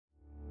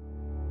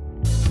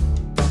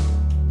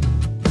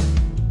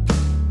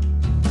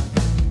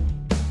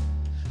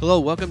Hello,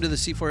 welcome to the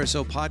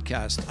C4SO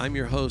podcast. I'm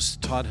your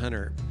host, Todd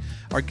Hunter.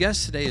 Our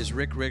guest today is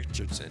Rick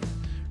Richardson.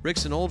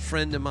 Rick's an old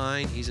friend of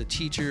mine. He's a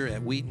teacher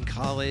at Wheaton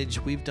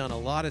College. We've done a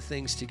lot of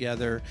things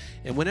together.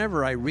 And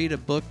whenever I read a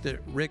book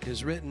that Rick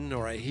has written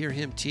or I hear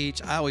him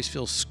teach, I always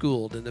feel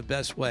schooled in the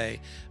best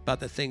way about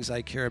the things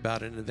I care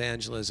about in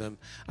evangelism.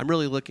 I'm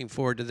really looking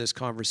forward to this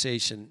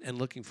conversation and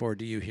looking forward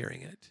to you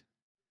hearing it.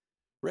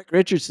 Rick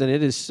Richardson,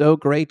 it is so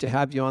great to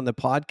have you on the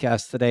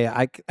podcast today.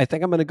 I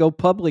think I'm going to go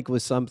public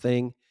with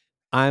something.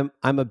 I'm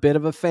a bit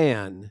of a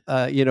fan.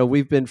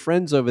 We've been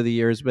friends over the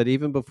years, but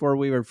even before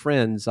we were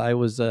friends, I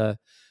was a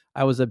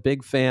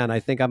big fan. I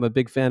think I'm a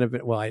big fan of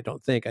it. Well, I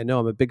don't think I know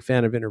I'm a big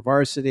fan of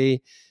InterVarsity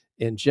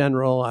in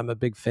general. I'm a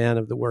big fan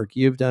of the work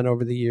you've done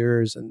over the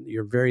years and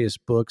your various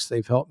books.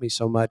 They've helped me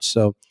so much.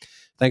 So,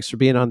 thanks for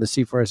being on the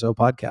C4SO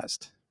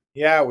podcast.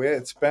 Yeah,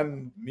 it's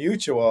been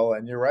mutual,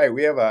 and you're right.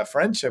 We have a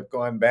friendship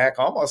going back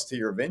almost to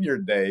your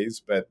vineyard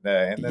days, but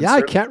and then Yeah, I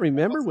certainly can't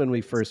remember when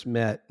we first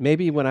met.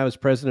 Maybe when I was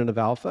president of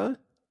Alpha.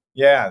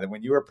 yeah,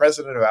 when you were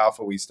president of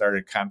Alpha, we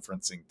started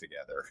conferencing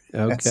together.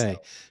 Okay.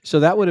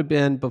 So that would have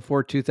been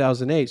before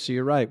 2008. So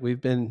you're right.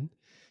 We've been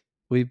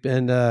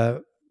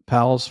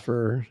pals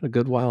for a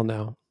good while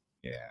now.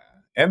 Yeah,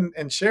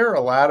 and share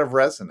a lot of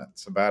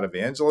resonance about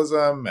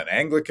evangelism and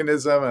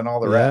Anglicanism and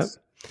all the Yeah. rest.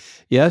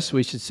 Yes,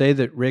 we should say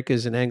that Rick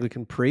is an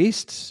Anglican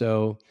priest.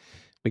 So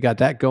we got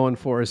that going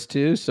for us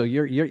too. So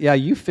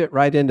you fit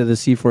right into the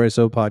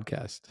C4SO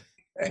podcast.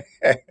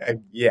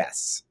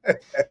 Yes.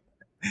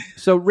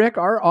 So Rick,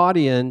 our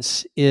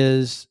audience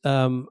is,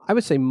 I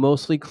would say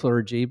mostly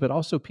clergy, but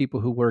also people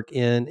who work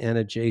in and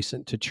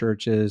adjacent to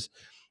churches.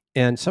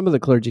 And some of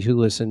the clergy who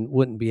listen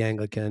wouldn't be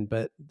Anglican,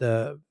 but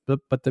the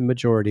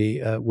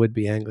majority would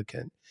be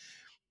Anglican.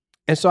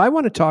 And so I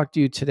want to talk to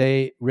you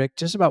today, Rick,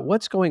 just about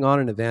what's going on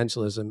in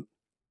evangelism.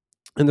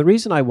 And the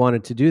reason I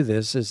wanted to do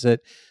this is that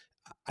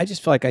I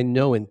just feel like I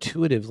know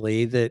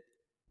intuitively that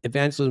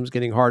evangelism is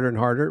getting harder and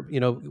harder.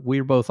 You know,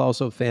 we're both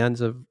also fans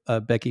of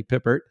Becky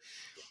Pippert.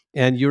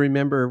 And you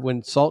remember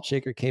when Salt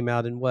Shaker came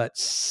out in what,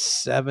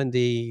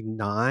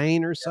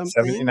 79 or something?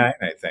 79,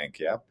 I think.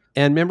 Yeah.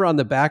 And remember on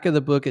the back of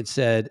the book, it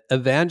said,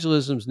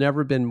 evangelism's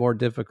never been more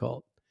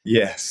difficult.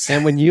 Yes.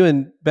 And when you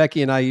and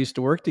Becky and I used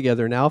to work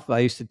together in Alpha, I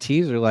used to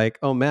tease her like,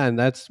 oh man,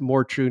 that's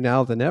more true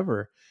now than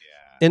ever.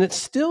 Yeah. And it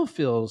still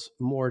feels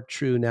more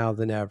true now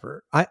than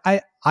ever.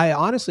 I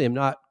honestly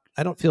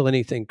I don't feel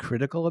anything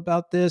critical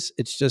about this.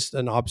 It's just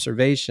an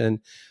observation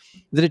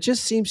that it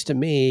just seems to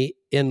me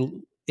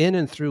in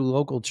and through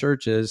local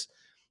churches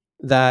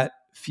that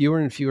fewer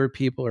and fewer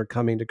people are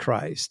coming to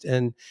Christ.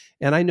 And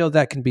I know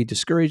that can be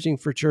discouraging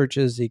for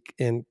churches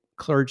and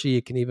clergy.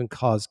 It can even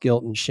cause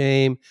guilt and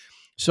shame.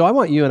 So I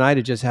want you and I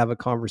to just have a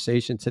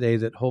conversation today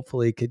that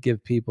hopefully could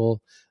give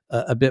people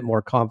a bit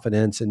more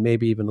confidence and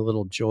maybe even a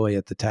little joy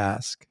at the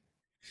task.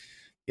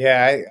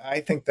 Yeah, I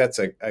think that's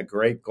a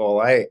great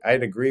goal.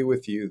 I'd agree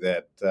with you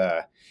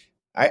that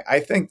I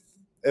think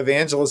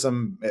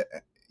evangelism,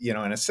 in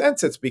a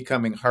sense, it's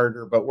becoming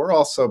harder, but we're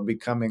also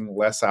becoming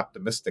less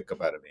optimistic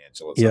about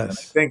evangelism. And I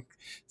Yes. think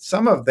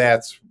some of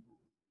that's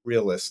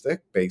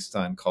realistic based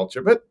on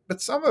culture, but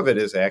some of it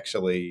is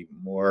actually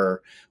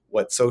more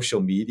what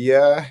social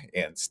media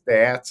and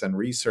stats and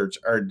research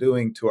are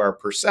doing to our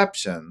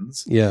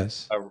perceptions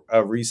Yes.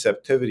 of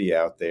receptivity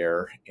out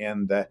there.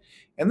 And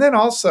then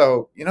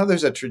also,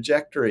 there's a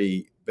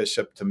trajectory,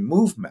 Bishop, to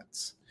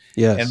movements.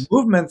 And Yes.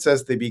 movements,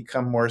 as they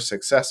become more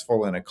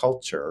successful in a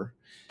culture,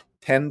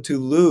 tend to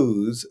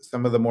lose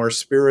some of the more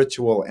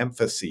spiritual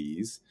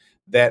emphases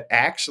that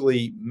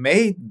actually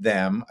made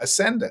them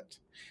ascendant.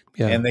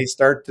 Yeah. And they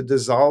start to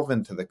dissolve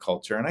into the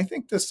culture. And I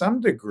think to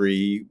some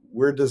degree,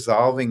 we're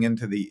dissolving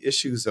into the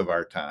issues of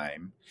our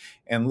time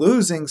and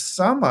losing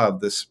some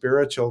of the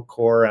spiritual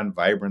core and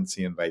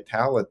vibrancy and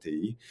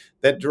vitality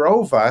that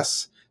drove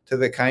us to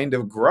the kind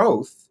of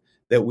growth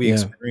that we Yeah.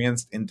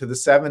 experienced into the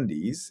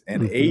 70s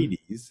and Mm-hmm.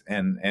 80s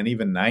and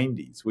even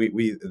 90s. We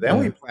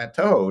Yeah.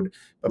 plateaued,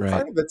 but Right.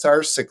 part of it's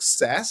our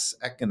success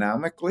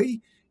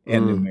economically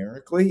and Mm.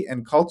 numerically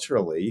and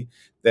culturally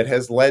that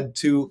has led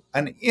to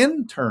an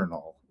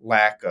internal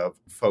lack of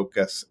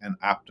focus and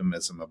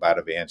optimism about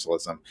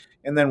evangelism.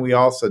 And then we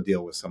also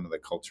deal with some of the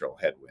cultural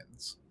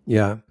headwinds.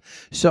 Yeah.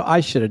 So I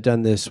should have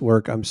done this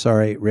work. I'm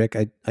sorry, Rick.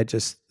 I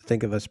just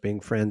think of us being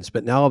friends,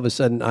 but now all of a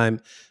sudden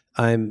I'm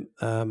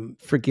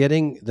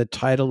forgetting the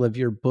title of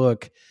your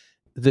book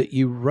that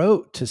you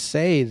wrote to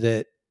say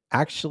that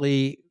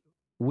actually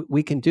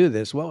we can do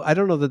this. Well, I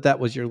don't know that that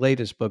was your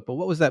latest book, but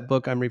what was that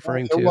book I'm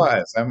referring It to?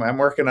 was. I'm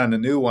working on a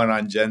new one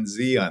on Gen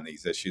Z on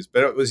these issues,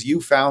 but it was You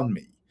Found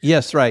Me.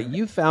 Yes, right.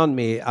 You found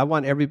me. I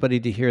want everybody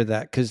to hear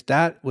that because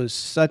that was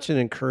such an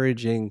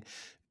encouraging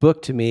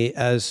book to me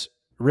as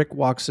Rick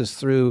walks us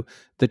through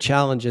the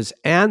challenges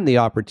and the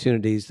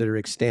opportunities that are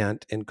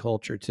extant in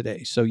culture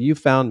today. So you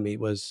found me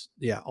was,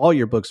 yeah, all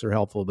your books are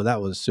helpful, but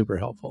that was super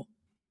helpful.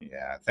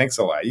 Yeah, thanks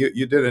a lot.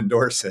 You did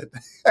endorse it.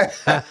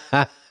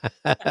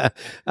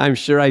 I'm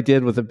sure I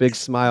did with a big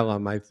smile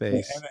on my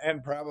face.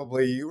 And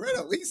probably you read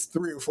at least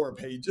 3 or 4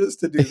 pages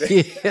to do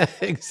that. Yeah,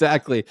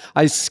 exactly.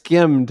 I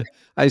skimmed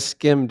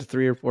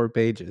 3 or 4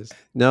 pages.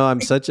 No,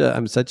 I'm such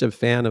a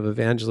fan of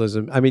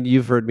evangelism. I mean,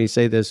 you've heard me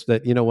say this,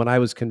 that when I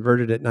was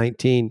converted at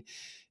 19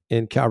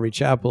 in Calvary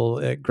Chapel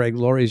at Greg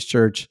Laurie's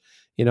church,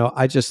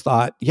 I just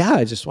thought, yeah,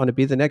 I just want to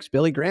be the next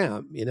Billy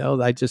Graham.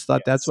 I just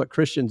thought that's Yes. what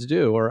Christians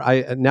do. Or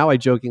I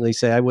jokingly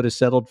say I would have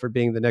settled for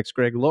being the next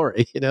Greg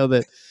Laurie.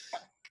 That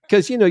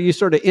because you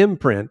sort of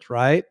imprint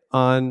right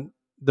on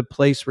the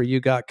place where you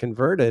got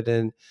converted.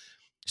 And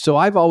so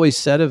I've always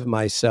said of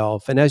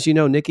myself, and as you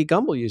know, Nicky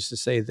Gumbel used to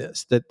say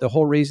this, that the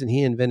whole reason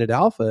he invented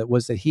Alpha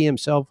was that he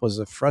himself was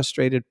a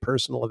frustrated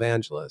personal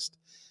evangelist.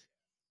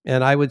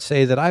 And I would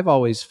say that I've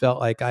always felt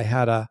like I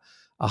had a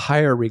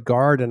higher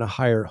regard and a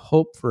higher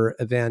hope for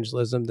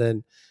evangelism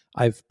than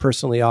I've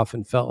personally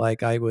often felt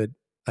like I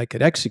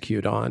could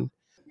execute on.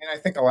 I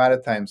think a lot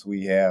of times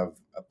we have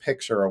a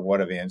picture of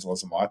what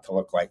evangelism ought to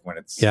look like when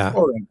it's Yeah.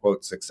 quote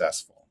unquote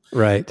successful.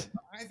 Right.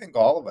 I think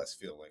all of us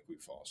feel like we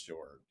fall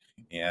short.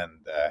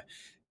 And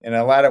in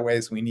a lot of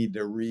ways, we need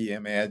to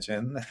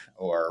reimagine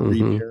or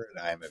Mm-hmm.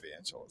 reparadigm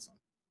evangelism.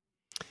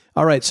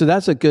 All right, so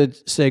that's a good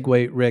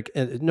segue, Rick.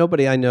 And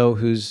nobody I know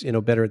who's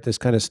better at this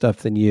kind of stuff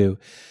than you.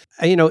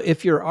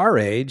 If you're our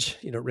age,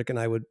 Rick and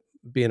I would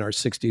be in our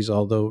 60s,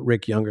 although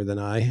Rick younger than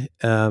I.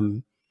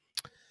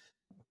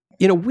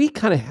 We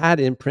kind of had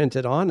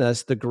imprinted on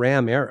us the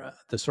Graham era,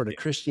 the sort of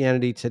Yeah.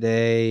 Christianity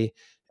Today,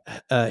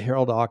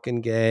 Harold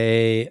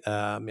Ockenga.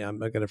 I'm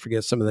going to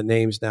forget some of the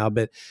names now,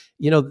 but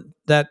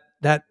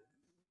that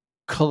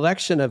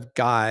collection of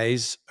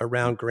guys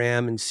around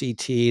Graham and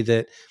CT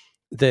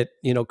that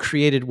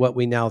created what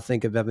we now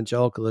think of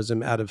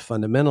evangelicalism out of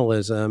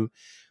fundamentalism.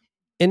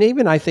 And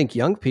even I think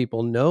young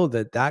people know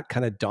that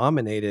kind of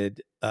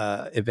dominated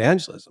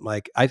evangelism.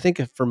 Like I think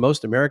for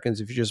most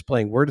Americans, if you're just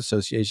playing word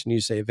association, you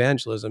say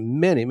evangelism,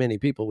 many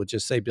people would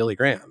just say Billy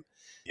Graham,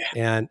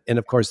 Yeah. and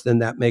of course then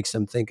that makes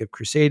them think of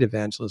crusade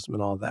evangelism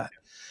and all that.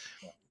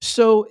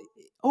 So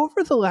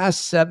over the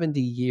last 70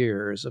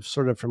 years of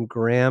sort of from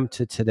Graham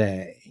to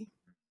today,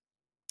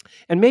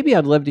 and maybe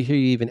I'd love to hear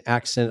you even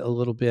accent a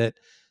little bit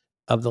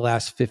of the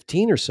last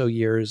 15 or so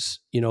years,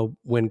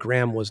 when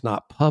Graham was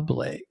not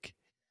public.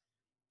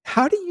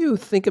 How do you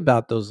think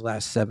about those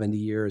last 70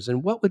 years,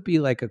 and what would be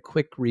like a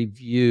quick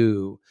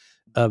review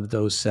of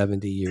those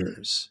 70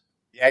 years?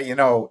 Yeah,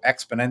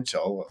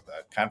 Exponential,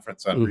 the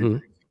conference on Mm-hmm.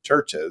 reproducing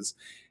churches,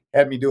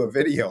 had me do a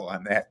video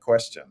on that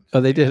question. Oh,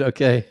 they did?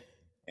 Okay.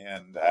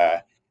 And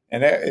that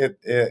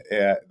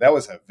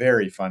was a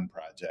very fun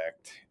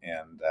project.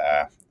 And,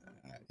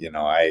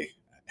 I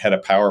had a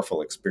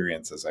powerful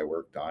experience as I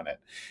worked on it.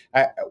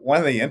 One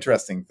of the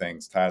interesting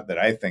things, Todd, that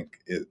I think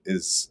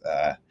is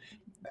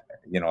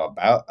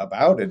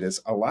about it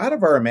is a lot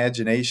of our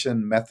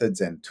imagination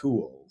methods and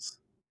tools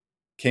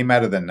came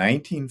out of the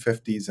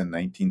 1950s and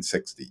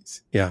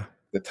 1960s, Yeah.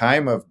 the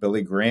time of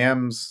Billy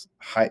Graham's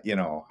height,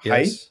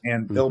 Yes.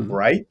 and Bill Mm-hmm.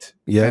 Bright,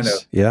 kind of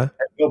Yes. Yeah.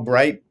 Bill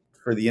Bright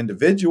for the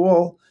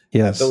individual,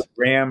 Billy Yes.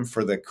 Graham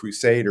for the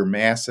crusade or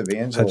mass That's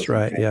evangelism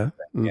right. kind Yeah. of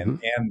thing.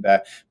 Mm-hmm.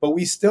 But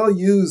we still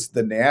use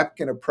the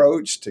napkin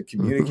approach to Mm-hmm.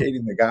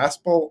 communicating the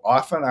gospel.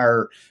 Often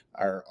our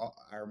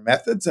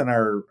methods and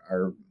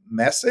our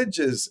message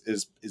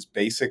is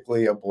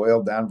basically a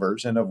boiled down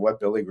version of what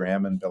Billy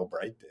Graham and Bill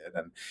Bright did.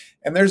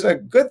 And there's a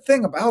good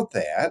thing about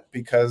that,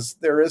 because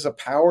there is a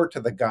power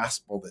to the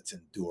gospel that's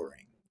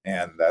enduring.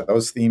 And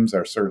those themes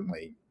are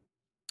certainly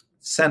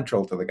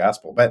central to the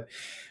gospel. But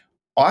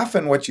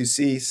often what you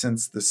see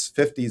since the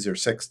 50s or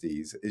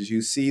 60s is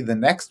you see the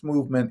next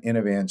movement in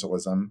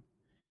evangelism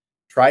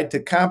tried to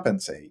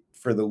compensate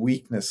for the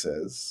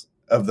weaknesses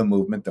of the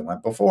movement that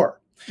went before.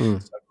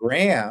 Mm. So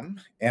Graham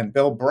and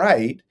Bill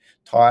Bright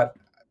taught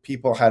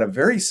people how to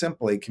very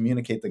simply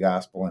communicate the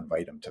gospel and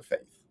invite them to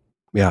faith.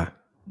 Yeah.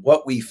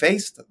 What we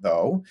faced,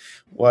 though,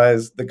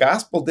 was the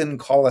gospel didn't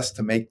call us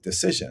to make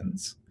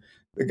decisions.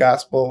 The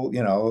gospel,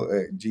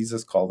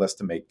 Jesus called us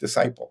to make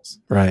disciples.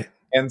 Right.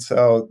 And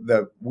so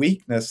the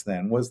weakness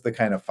then was the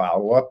kind of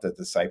follow up, the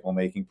disciple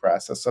making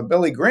process. So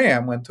Billy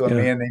Graham went to a Yeah.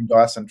 man named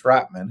Dawson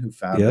Trotman, who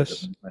founded the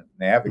Yes. movement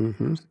Mm-hmm.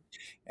 Navigators,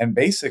 and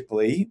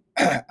basically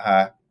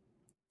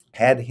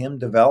had him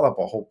develop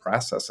a whole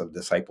process of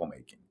disciple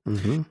making.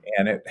 Mm-hmm.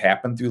 And it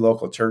happened through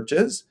local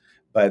churches,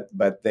 but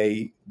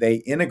they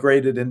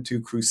integrated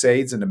into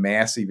crusades and to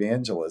mass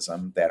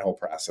evangelism that whole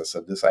process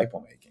of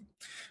disciple making.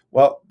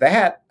 Well,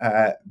 that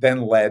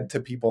then led to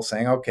people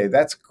saying, okay,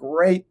 that's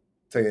great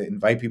to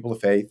invite people to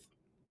faith,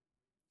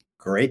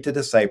 great to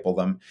disciple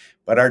them,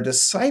 but our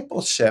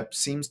discipleship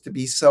seems to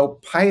be so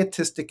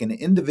pietistic and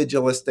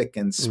individualistic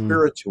and Mm.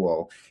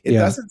 spiritual. It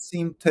Yeah. doesn't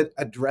seem to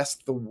address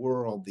the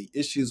world, the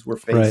issues we're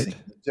facing,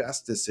 Right. the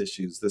justice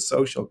issues, the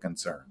social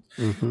concerns.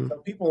 Mm-hmm. So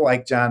people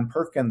like John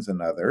Perkins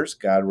and others,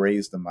 God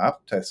raised them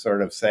up to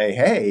sort of say,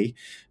 hey,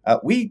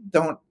 we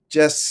don't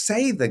just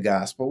say the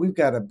gospel, we've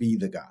got to be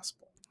the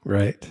gospel.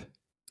 Right.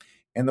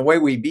 And the way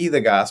we be the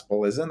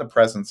gospel is in the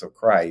presence of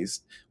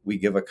Christ. We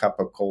give a cup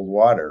of cold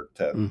water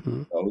to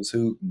Mm-hmm. those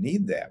who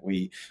need that.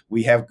 We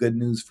have good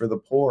news for the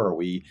poor.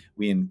 We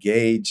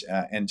engage.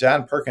 And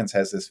John Perkins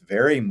has this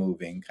very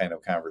moving kind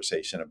of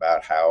conversation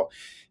about how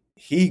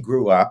he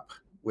grew up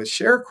with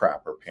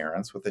sharecropper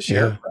parents, with a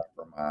Yeah.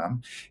 sharecropper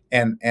mom,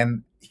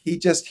 and he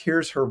just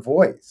hears her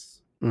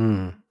voice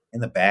Mm. in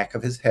the back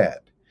of his head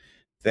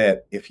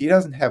that if he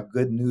doesn't have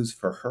good news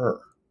for her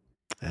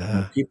and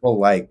Yeah. people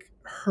like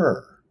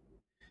her,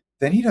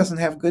 then he doesn't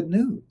have good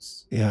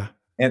news. Yeah.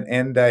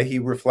 And he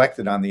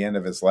reflected on the end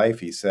of his life.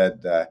 He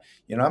said,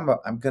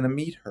 I'm going to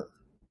meet her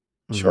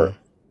Mm. shortly.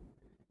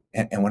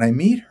 And when I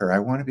meet her, I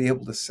want to be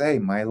able to say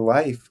my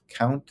life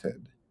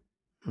counted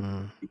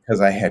Mm.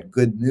 because I had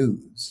good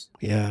news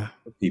Yeah.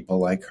 for people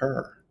like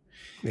her.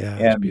 Yeah.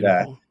 It's And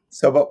beautiful.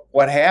 but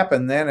what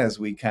happened then is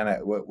we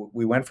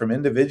went from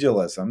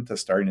individualism to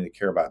starting to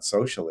care about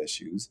social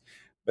issues,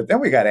 but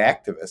then we got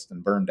activist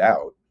and burned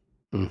out.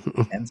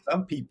 Mhm. And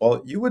some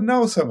people, you would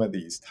know some of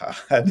these,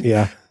 Todd,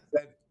 Yeah.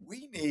 that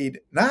we need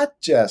not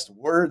just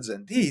words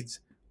and deeds,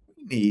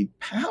 we need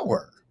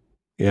power.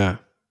 Yeah.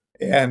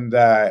 And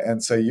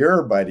so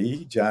your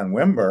buddy John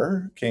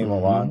Wimber came Mm-hmm.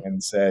 along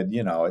and said,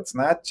 it's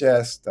not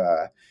just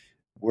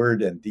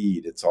word and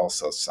deed; it's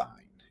also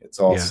sign. It's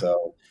Yeah.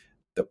 also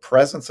the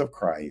presence of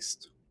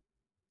Christ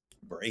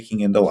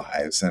breaking into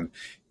lives. And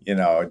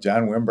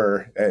John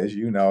Wimber, as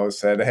you know,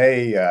 said,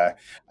 "Hey,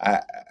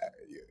 I,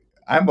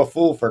 I'm a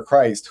fool for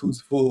Christ. Whose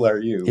fool are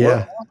you?" We're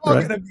Yeah. all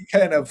Right. going to be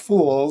kind of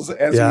fools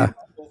as we Yeah.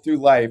 rumble through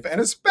life, and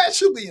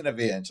especially in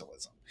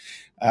evangelism.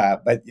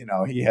 But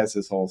he has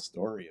this whole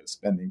story of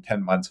spending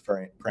 10 months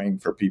praying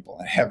for people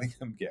and having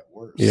them get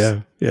worse.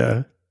 Yeah.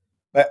 Yeah.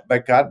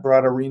 But God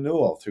brought a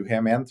renewal through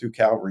him and through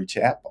Calvary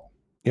Chapel.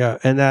 Yeah.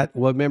 And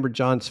remember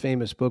John's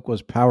famous book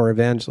was Power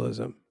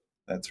Evangelism.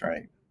 That's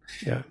right.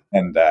 Yeah.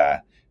 And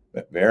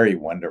but very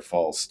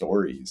wonderful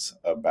stories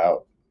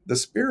about the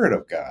Spirit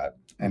of God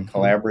and Mm-hmm.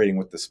 collaborating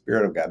with the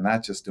Spirit of God,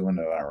 not just doing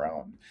it on our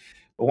own.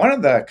 But one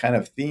of the kind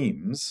of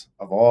themes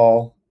of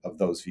all of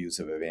those views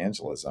of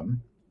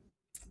evangelism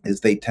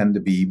is they tend to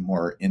be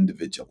more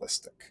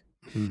individualistic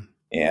Mm.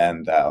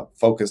 and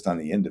focused on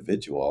the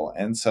individual.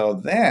 And so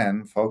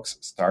then folks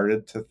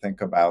started to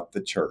think about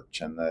the church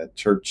and the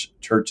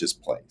church's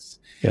place.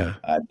 Yeah.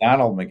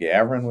 Donald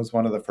McGavran was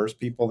one of the first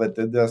people that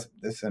did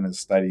this in his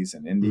studies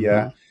in Mm-hmm.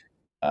 India.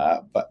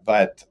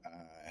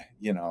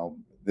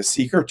 The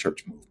seeker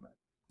church movement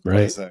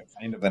Right. was a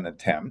kind of an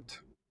attempt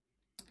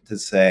to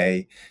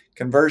say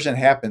conversion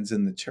happens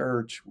in the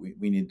church.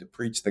 We need to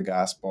preach the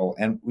gospel,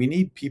 and we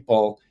need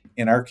people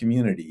in our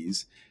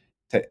communities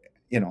to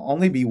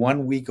only be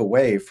 1 week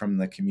away from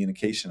the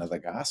communication of the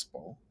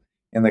gospel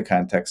in the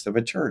context of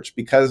a church,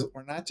 because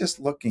we're not just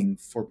looking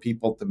for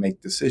people to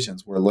make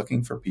decisions. We're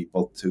looking for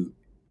people to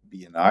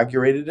be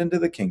inaugurated into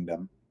the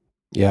kingdom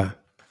Yeah.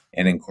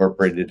 and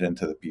incorporated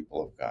into the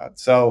people of God.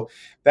 So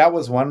that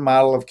was one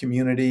model of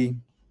community.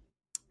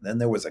 Then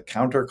there was a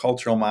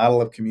countercultural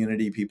model of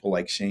community, people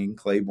like Shane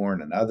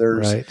Claiborne and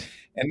others. Right.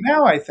 And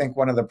now I think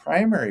one of the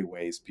primary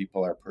ways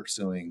people are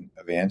pursuing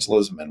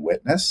evangelism and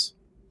witness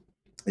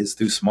is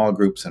through small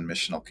groups and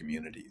missional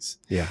communities.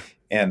 Yeah.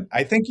 And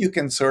I think you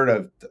can sort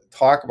of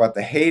talk about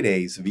the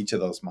heydays of each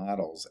of those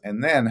models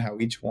and then how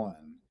each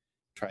one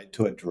tried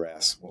to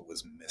address what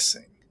was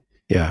missing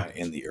Yeah.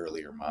 in the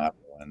earlier model.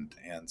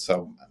 And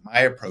so my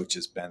approach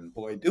has been,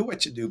 boy, do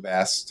what you do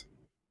best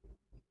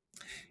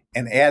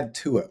and add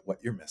to it what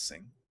you're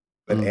missing,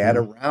 but add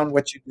Mm-hmm. around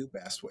what you do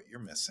best what you're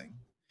missing,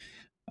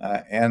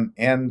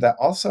 and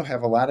also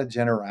have a lot of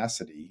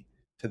generosity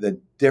to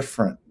the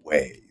different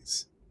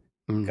ways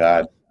Mm.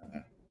 God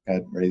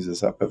God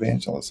raises up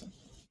evangelism.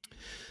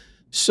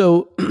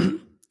 So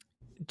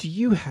do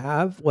you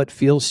have what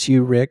feels to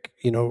you, Rick,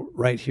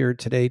 right here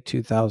today,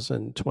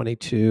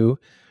 2022,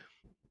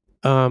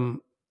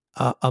 um,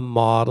 a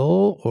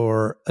model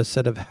or a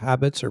set of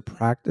habits or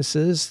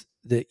practices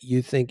that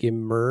you think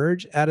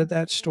emerge out of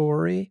that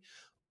story?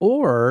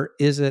 Or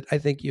is it, I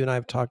think you and I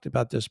have talked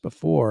about this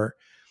before,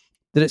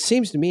 that it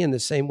seems to me in the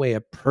same way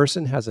a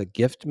person has a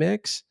gift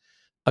mix,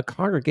 a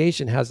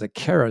congregation has a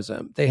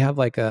charism. They have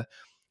like a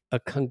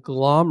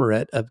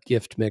conglomerate of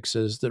gift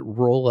mixes that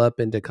roll up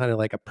into kind of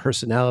like a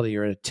personality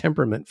or a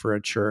temperament for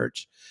a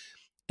church.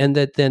 And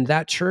that then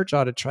that church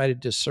ought to try to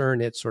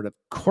discern its sort of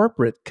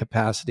corporate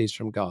capacities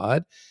from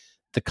God,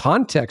 the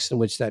context in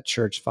which that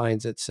church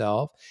finds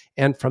itself,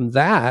 and from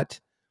that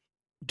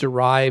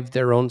derive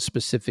their own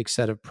specific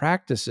set of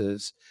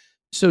practices.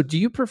 So, do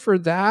you prefer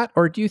that,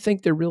 or do you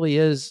think there really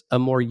is a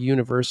more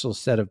universal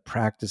set of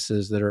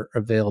practices that are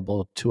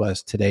available to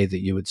us today that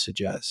you would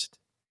suggest?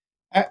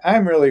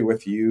 I'm really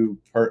with you.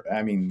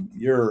 I mean,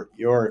 you're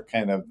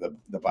kind of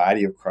the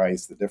body of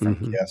Christ, the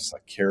different Mm-hmm. gifts, a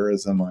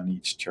charism on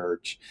each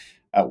church.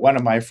 One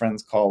of my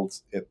friends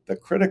calls it the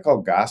critical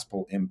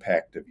gospel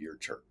impact of your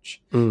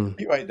church. Mm.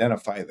 You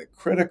identify the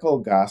critical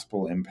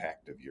gospel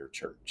impact of your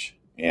church,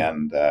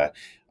 and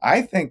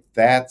I think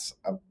that's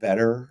a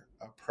better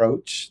approach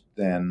approach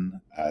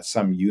than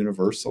some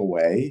universal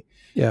way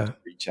Yeah. to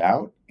reach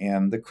out.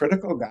 And the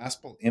critical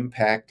gospel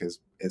impact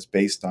is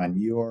based on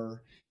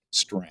your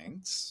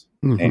strengths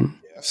and Hmm.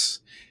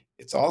 gifts.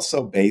 It's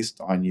also based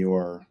on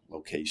your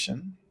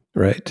location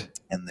Right.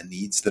 and the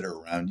needs that are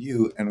around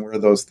you and where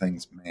those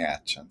things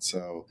match. And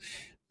so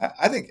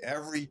I think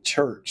every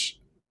church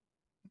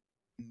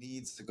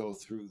needs to go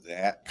through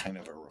that kind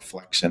of a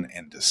reflection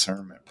and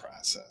discernment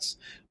process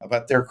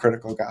about their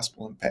critical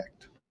gospel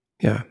impact.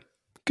 Yeah.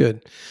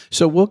 Good.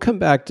 So we'll come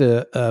back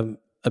to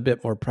a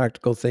bit more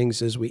practical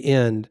things as we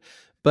end,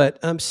 but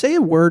say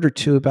a word or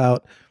two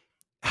about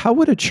how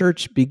would a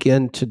church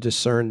begin to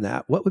discern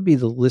that? What would be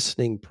the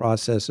listening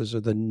processes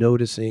or the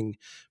noticing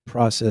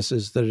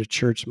processes that a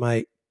church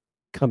might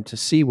come to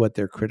see what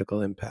their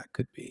critical impact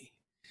could be?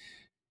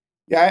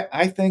 Yeah,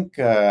 I think,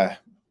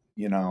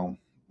 you know,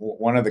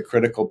 one of the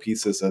critical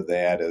pieces of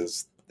that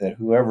is that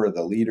whoever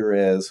the leader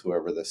is,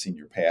 whoever the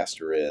senior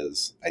pastor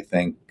is, I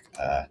think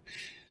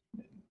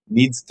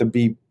needs to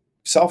be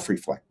self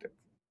reflective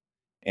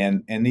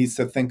and needs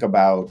to think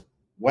about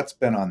what's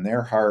been on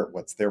their heart,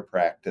 what's their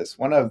practice.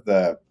 One of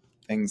the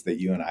things that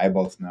you and I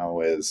both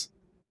know is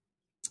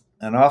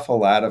an awful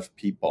lot of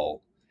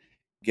people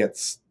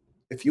gets,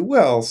 if you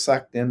will,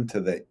 sucked into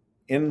the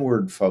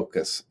inward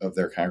focus of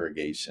their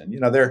congregation. You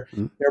know,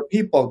 Mm. their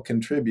people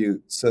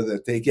contribute so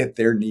that they get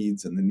their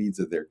needs and the needs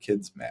of their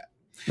kids met.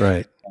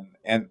 Right.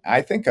 And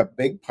I think a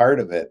big part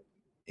of it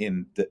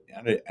in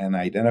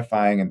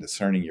identifying and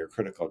discerning your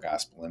critical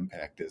gospel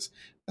impact is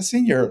a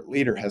senior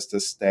leader has to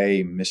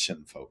stay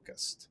mission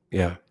focused.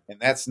 Yeah. And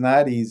that's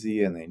not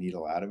easy, and they need a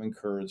lot of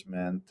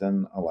encouragement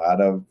and a lot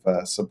of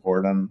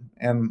support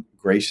and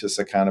gracious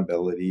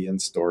accountability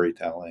and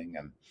storytelling.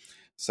 And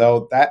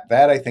so that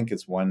I think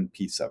is one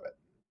piece of it.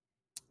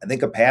 I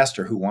think a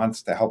pastor who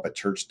wants to help a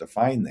church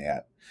define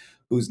that,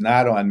 who's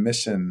not on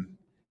mission,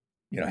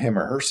 him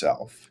or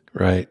herself,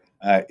 Right.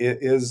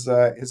 is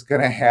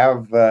going to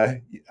have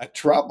a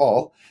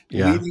trouble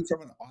Yeah. leading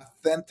from an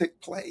authentic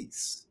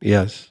place.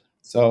 Yes.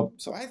 So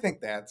I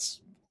think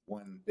that's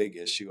one big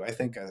issue. I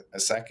think a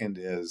second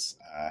is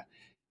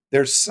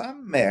there's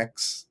some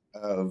mix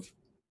of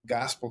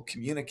gospel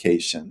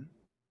communication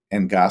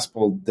and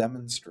gospel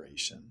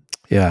demonstration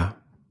Yeah.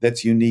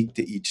 that's unique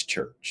to each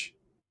church.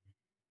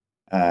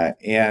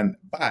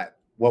 But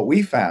what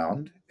we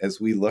found as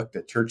we looked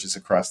at churches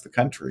across the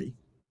country,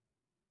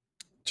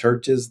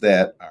 churches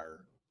that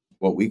are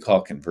what we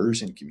call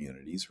conversion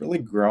communities, really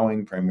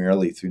growing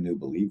primarily through new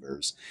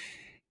believers,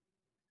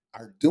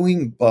 are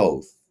doing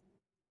both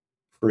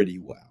pretty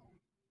well.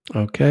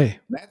 Okay.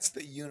 That's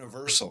the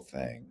universal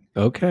thing.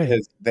 Okay.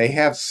 Is they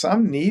have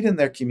some need in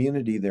their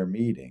community they're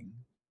meeting,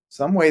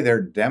 some way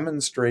they're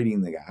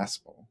demonstrating the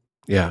gospel,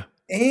 Yeah.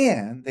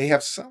 and they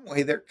have some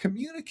way they're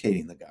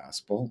communicating the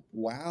gospel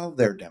while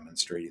they're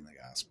demonstrating the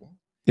gospel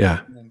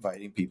Yeah. and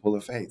inviting people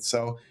to faith.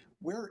 So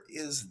where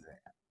is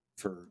that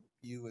for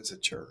you as a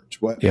church?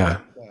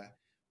 Yeah.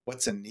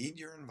 What's a need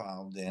you're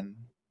involved in?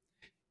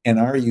 And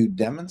are you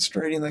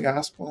demonstrating the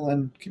gospel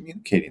and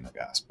communicating the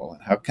gospel?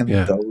 And how can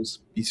Yeah. those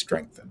be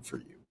strengthened for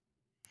you?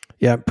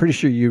 Yeah. I'm pretty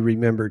sure you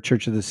remember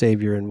Church of the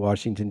Savior in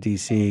Washington,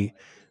 D.C.,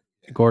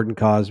 Gordon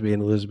Cosby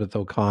and Elizabeth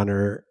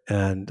O'Connor.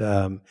 And,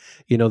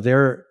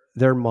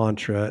 their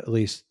mantra, at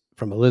least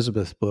from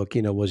Elizabeth's book,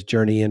 was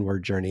journey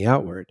inward, journey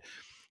outward.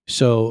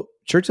 So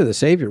Church of the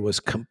Savior was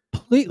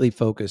completely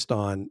focused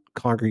on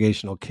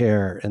congregational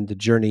care and the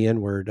journey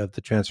inward of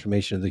the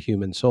transformation of the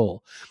human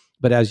soul.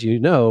 But as you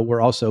know, we're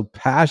also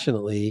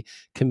passionately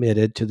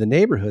committed to the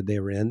neighborhood they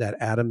were in, that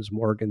Adams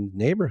Morgan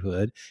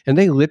neighborhood. And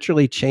they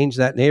literally changed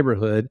that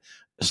neighborhood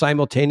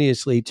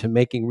simultaneously to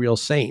making real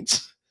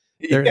saints.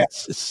 Yeah.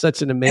 It's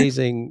such an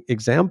amazing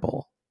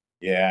example.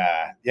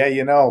 Yeah.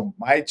 Yeah.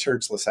 My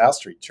church, LaSalle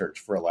Street Church,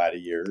 for a lot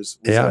of years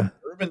was Yeah. an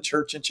urban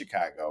church in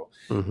Chicago,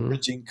 Hmm.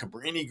 bridging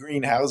Cabrini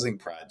Green Housing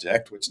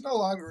Project, which no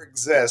longer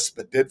exists,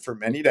 but did for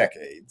many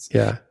decades,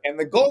 Yeah. and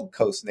the Gold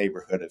Coast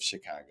neighborhood of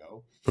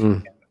Chicago.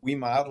 Mm. We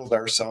modeled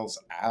ourselves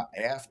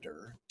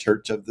after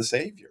Church of the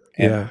Savior.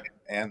 Yeah.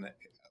 And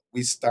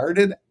we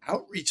started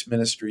outreach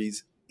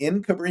ministries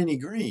in Cabrini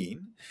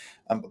Green,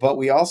 but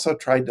we also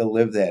tried to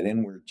live that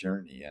inward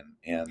journey.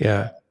 And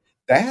Yeah.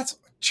 that's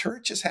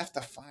churches have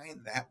to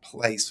find that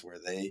place where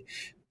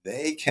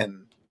they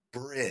can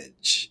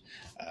bridge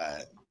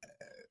uh,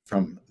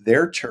 from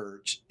their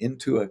church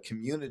into a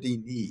community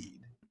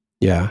need,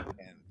 Yeah.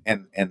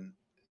 and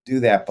do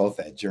that both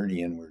that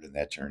journey inward and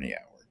that journey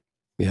outward.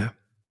 Yeah.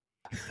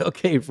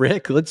 Okay,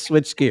 Rick, let's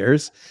switch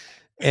gears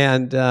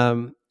and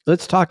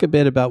let's talk a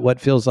bit about what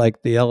feels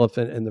like the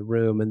elephant in the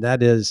room, and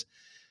that is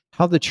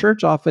how the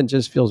church often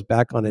just feels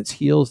back on its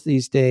heels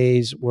these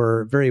days.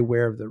 We're very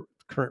aware of the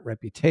current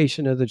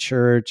reputation of the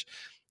church,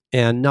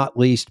 and not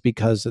least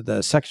because of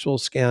the sexual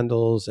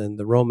scandals in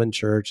the Roman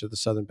Church or the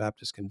Southern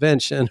Baptist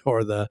Convention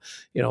or the,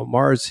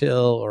 Mars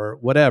Hill or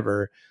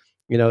whatever.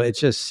 It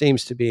just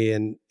seems to be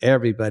in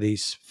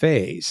everybody's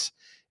face.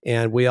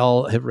 And we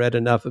all have read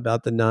enough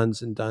about the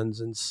nuns and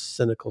duns and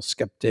cynical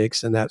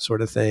skeptics and that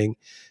sort of thing.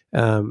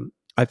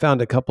 I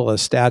found a couple of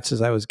stats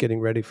as I was getting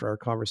ready for our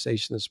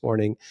conversation this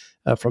morning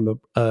from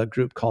a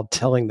group called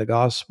Telling the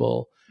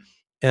Gospel.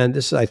 And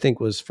this, I think,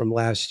 was from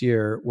last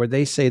year, where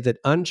they say that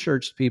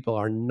unchurched people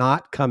are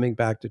not coming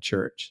back to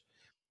church.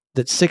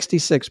 That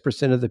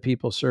 66% of the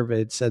people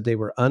surveyed said they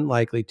were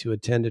unlikely to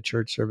attend a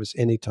church service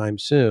anytime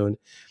soon.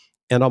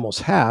 And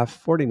almost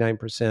half,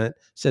 49%,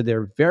 said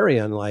they're very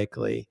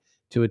unlikely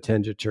to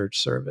attend a church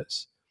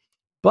service.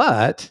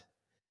 But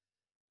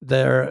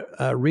their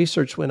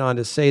research went on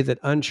to say that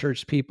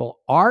unchurched people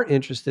are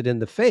interested in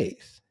the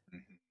faith.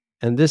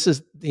 And this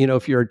is,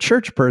 if you're a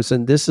church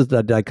person, this is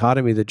the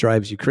dichotomy that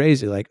drives you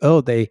crazy. Like,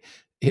 oh,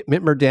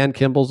 remember Dan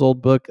Kimball's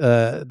old book,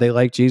 they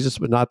like Jesus,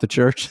 but not the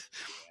church.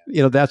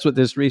 That's what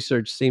this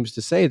research seems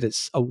to say,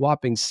 that a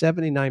whopping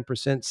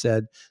 79%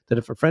 said that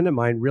if a friend of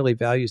mine really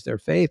values their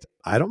faith,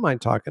 I don't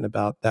mind talking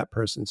about that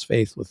person's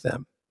faith with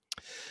them.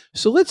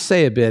 So let's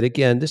say a bit,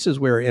 again, this is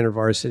where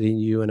InterVarsity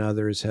and you and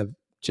others have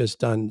just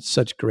done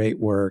such great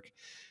work.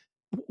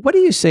 What do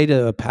you say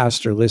to a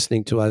pastor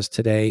listening to us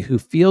today who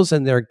feels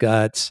in their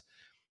guts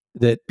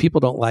that people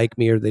don't like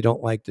me or they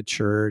don't like the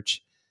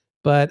church,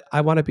 but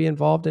I want to be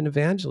involved in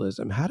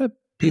evangelism? How do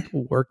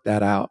people work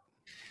that out?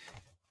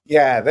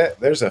 Yeah,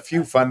 there's a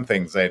few fun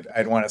things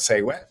I'd want to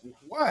say.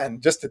 One,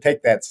 just to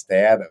take that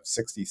stat of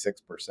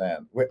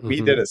 66%,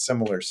 we did a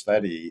similar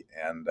study,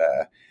 and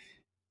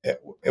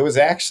it was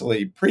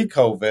actually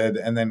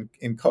pre-COVID, and then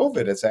in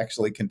COVID, it's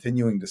actually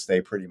continuing to stay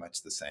pretty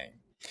much the same.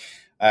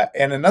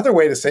 And another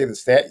way to say the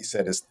stat you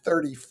said is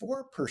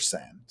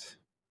 34%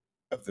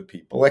 of the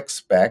people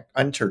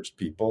unchurched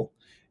people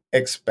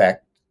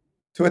expect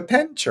to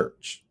attend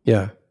church.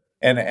 Yeah.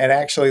 And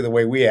actually, the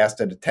way we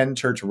asked it, attend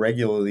church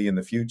regularly in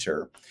the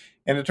future.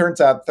 And it turns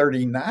out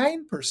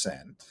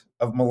 39%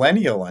 of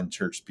millennial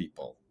unchurched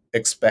people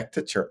expect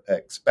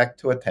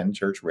to attend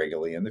church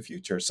regularly in the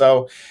future.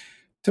 So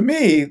to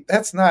me,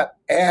 that's not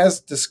as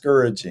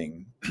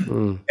discouraging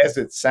as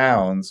it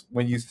sounds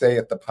when you say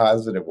it the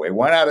positive way.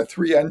 1 out of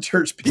 3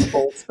 unchurched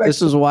people.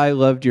 This is why I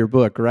loved your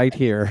book right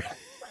here.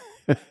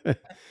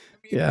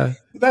 Yeah.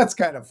 That's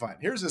kind of fun.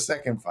 Here's a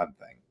second fun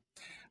thing.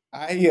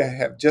 I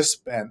have just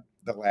spent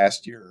the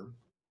last year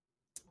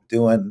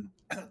doing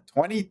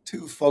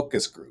 22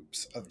 focus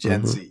groups of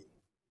Gen Z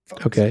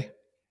folks. Okay.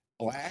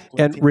 Black,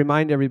 and Latino.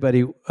 Remind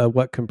everybody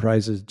what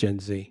comprises Gen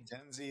Z.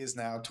 Gen Z is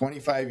now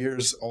 25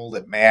 years old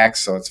at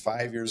max, so it's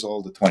 5 years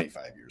old to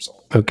 25 years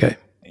old. Okay.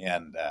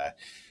 And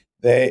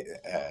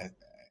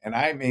and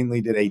I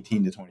mainly did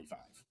 18 to 25.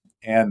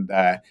 And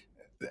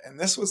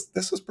this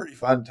was pretty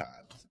fun, Todd.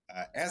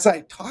 As I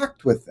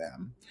talked with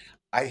them,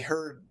 I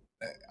heard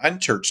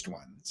unchurched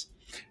ones,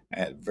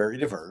 very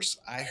diverse.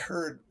 I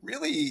heard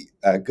really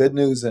good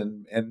news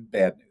and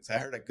bad news. I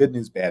heard a good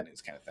news, bad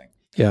news kind of thing.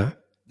 Yeah.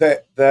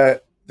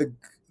 The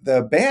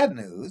bad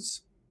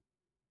news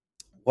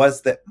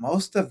was that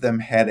most of them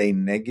had a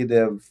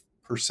negative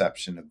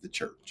perception of the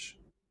church.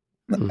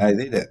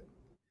 They did.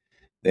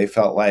 They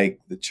felt like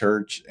the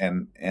church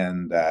and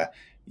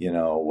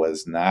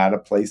was not a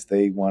place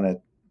they want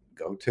to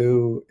go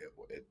to.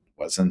 It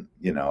wasn't,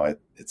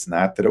 it's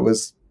not that it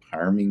was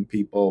harming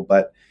people,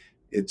 but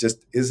it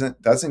just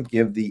doesn't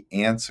give the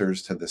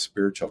answers to the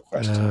spiritual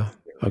questions.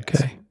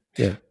 Okay.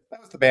 Yeah.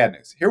 That was the bad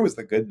news. Here was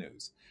the good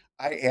news.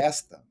 I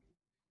asked them,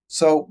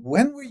 so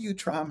when were you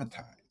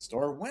traumatized,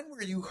 or when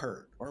were you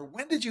hurt, or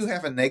when did you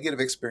have a negative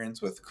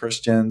experience with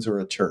Christians or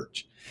a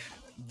church?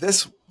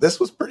 This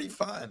was pretty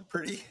fun,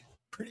 pretty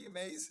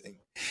amazing.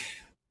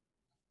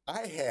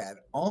 I had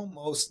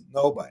almost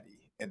nobody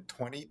in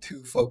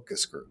 22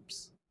 focus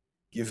groups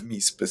give me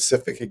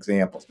specific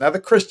examples. Now the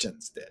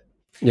Christians did.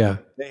 Yeah.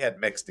 They had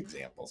mixed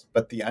examples,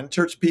 but the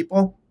unchurched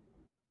people,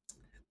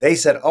 they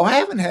said, "Oh, I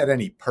haven't had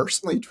any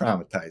personally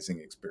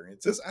traumatizing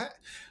experiences. I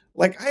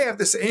have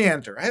this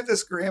aunt, or I have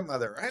this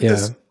grandmother, I have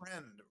this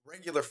friend,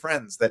 regular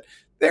friends that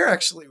they're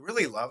actually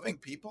really loving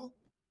people.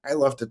 I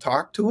love to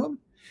talk to them.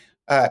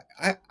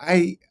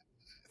 I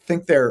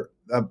think they're,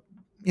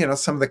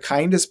 some of the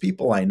kindest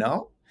people I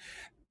know."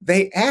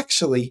 They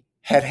actually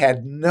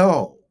had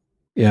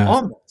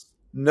almost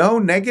no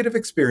negative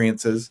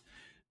experiences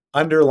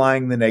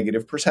underlying the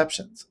negative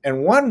perceptions.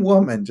 And one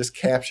woman just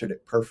captured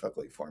it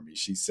perfectly for me.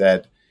 She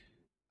said,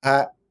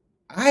 I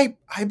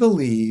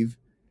believe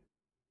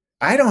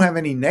I don't have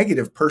any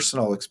negative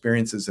personal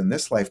experiences in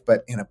this life,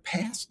 but in a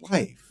past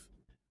life,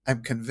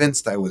 I'm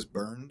convinced I was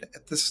burned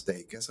at the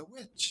stake as a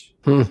witch.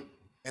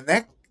 And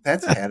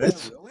that's had a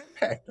real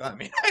impact on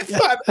me. I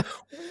thought,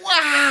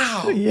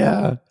 wow.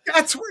 Yeah.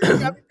 That's where you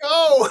got to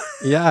go.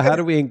 Yeah. How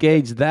do we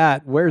engage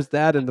that? Where's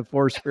that in the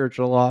 4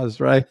 spiritual laws,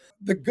 right?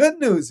 The good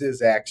news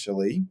is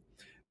actually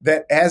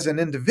that as an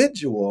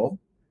individual,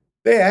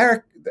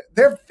 they're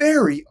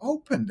very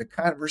open to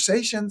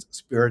conversations,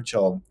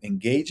 spiritual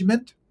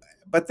engagement,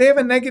 but they have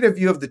a negative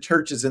view of the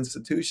church as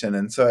institution.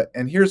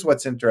 And here's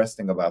what's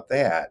interesting about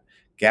that.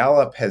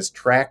 Gallup has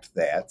tracked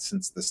that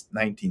since the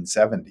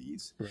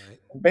 1970s. Right.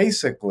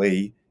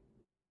 Basically,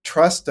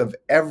 trust of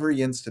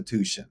every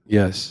institution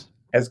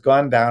has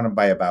gone down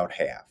by about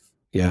half.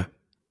 Yeah.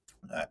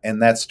 And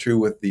that's true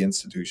with the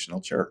institutional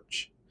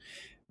church.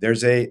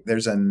 There's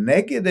a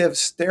negative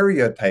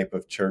stereotype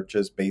of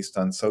churches based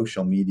on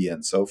social media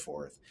and so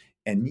forth,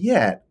 and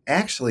yet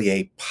actually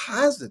a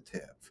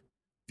positive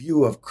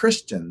view of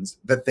Christians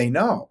that they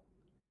know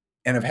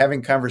and of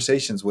having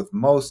conversations with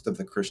most of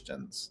the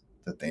Christians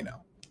that they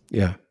know.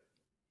 Yeah.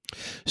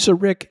 So,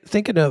 Rick,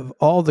 thinking of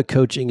all the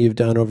coaching you've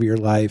done over your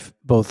life,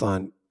 both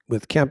on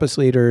with campus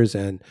leaders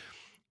and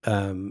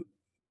um,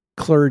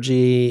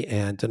 clergy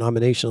and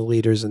denominational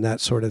leaders and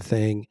that sort of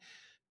thing,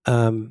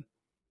 um,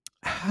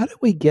 how do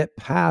we get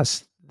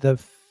past the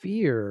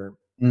fear,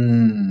 the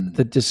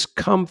Mm.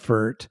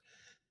 discomfort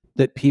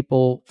that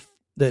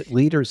that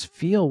leaders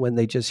feel when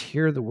they just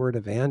hear the word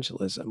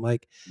evangelism?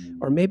 Like,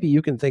 or Mm. maybe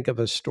you can think of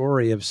a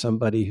story of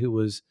somebody who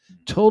was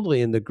totally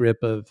in the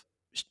grip of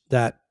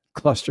that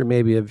cluster,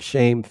 maybe of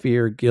shame,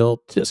 fear,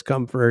 guilt,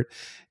 discomfort,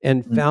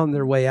 and found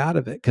their Mm. way out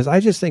of it. Because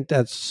I just think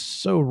that's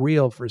so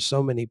real for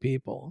so many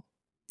people.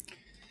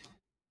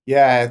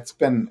 Yeah, it's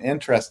been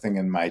interesting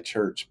in my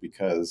church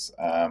because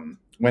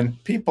when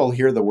people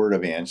hear the word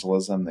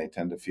evangelism, they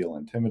tend to feel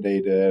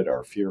intimidated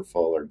or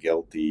fearful or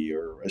guilty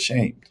or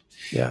ashamed.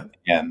 Yeah.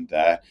 And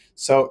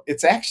so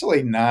it's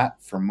actually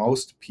not, for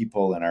most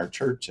people in our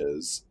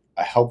churches,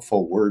 a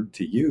helpful word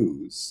to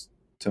use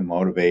to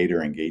motivate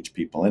or engage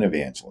people in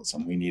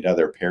evangelism. We need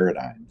other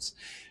paradigms.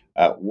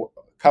 A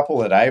couple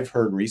that I've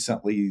heard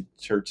recently,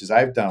 churches,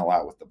 I've done a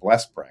lot with the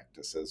blessed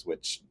practices,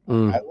 which I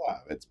Mm.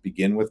 love. It's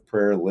begin with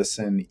prayer,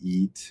 listen,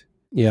 eat,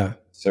 Yeah.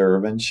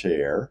 serve, and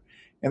share.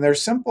 And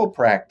there's simple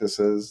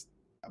practices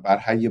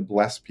about how you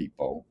bless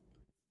people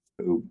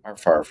who are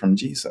far from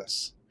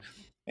Jesus.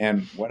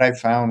 And what I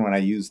found when I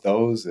use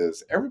those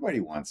is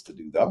everybody wants to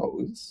do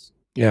those.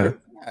 Yeah.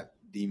 They're not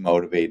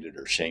demotivated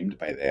or shamed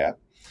by that.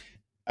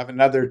 I have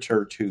another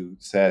church who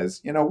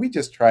says, we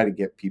just try to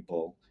get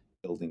people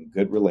building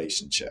good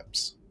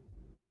relationships.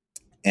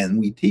 And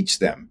we teach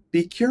them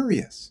be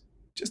curious,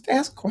 just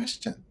ask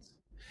questions,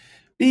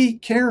 be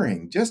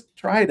caring, just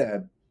try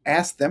to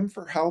ask them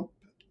for help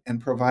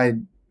and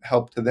provide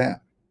help to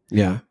them.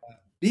 Yeah.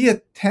 Be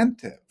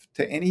attentive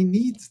to any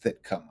needs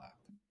that come up.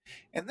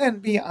 And then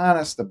be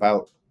honest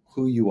about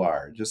who you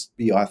are. Just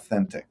be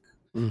authentic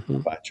Hmm.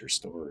 about your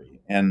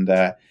story. And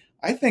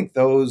I think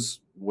those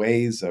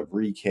ways of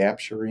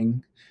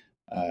recapturing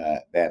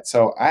that.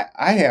 So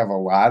I have a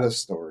lot of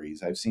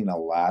stories. I've seen a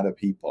lot of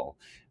people.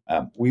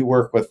 We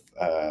work with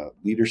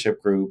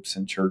leadership groups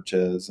and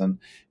churches, and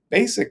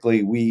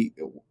basically,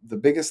 the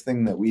biggest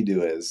thing that we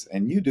do is,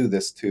 and you do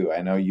this too.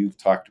 I know you've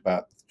talked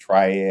about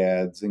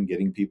triads and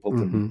getting people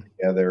to meet Hmm.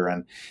 together,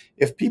 and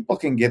if people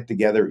can get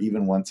together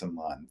even once a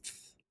month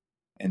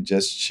and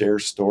just share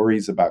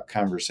stories about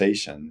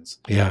conversations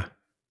Yeah.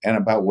 and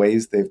about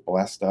ways they've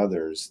blessed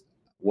others.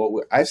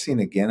 What I've seen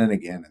again and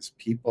again is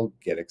people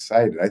get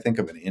excited. I think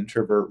of an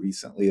introvert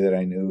recently that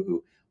I knew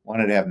who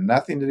wanted to have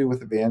nothing to do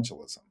with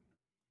evangelism.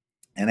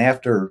 And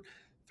after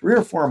 3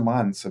 or 4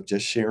 months of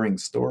just sharing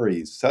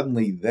stories,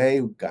 suddenly they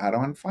got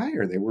on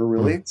fire. They were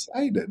really Mm.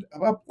 excited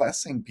about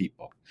blessing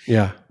people.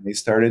 Yeah. They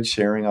started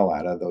sharing a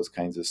lot of those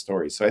kinds of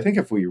stories. So I think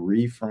if we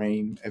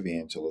reframe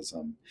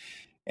evangelism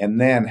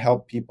and then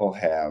help people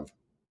have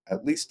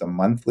at least a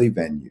monthly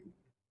venue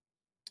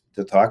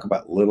to talk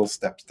about little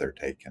steps they're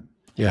taking,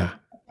 Yeah.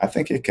 I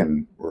think it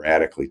can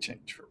radically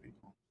change for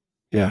people.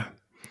 Yeah.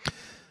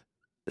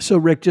 So,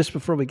 Rick, just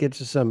before we get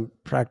to some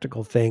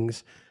practical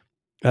things,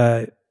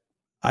 uh,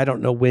 I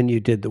don't know when you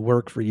did the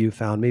work for You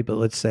Found Me, but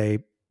let's say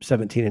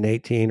 17 and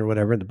 18 or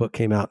whatever. The book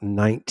came out in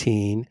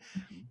 19.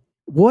 Mhm.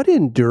 What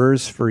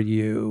endures for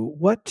you?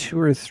 What two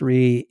or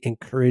three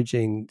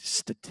encouraging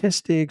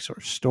statistics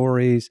or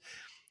stories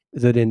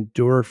that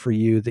endure for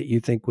you that you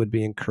think would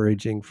be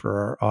encouraging for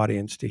our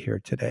audience to hear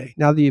today?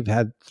 Now that you've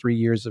had 3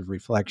 years of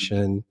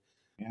reflection,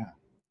 Yeah.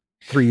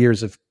 3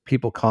 years of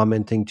people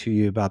commenting to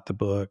you about the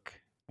book.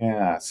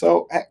 Yeah.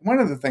 So one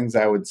of the things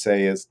I would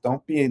say is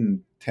don't be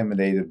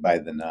intimidated by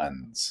the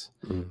nuns.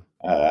 Mm.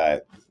 Uh,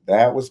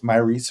 that was my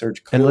research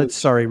And clearly.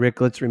 sorry,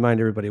 Rick, let's remind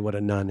everybody what a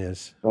nun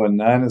is. So a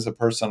nun is a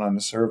person on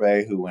a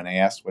survey who, when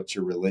asked what's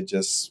your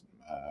religious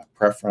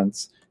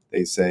preference,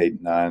 they say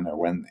none, or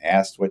when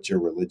asked what your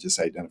religious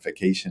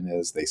identification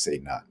is, they say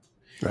none.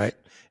 Right.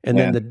 And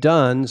then And the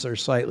Duns are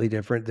slightly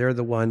different. They're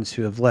the ones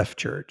who have left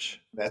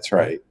church. that's Right.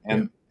 right. Yeah.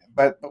 And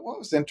but what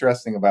was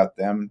interesting about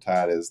them,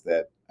 Todd, is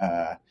that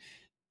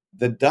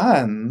the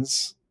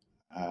Duns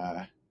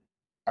uh,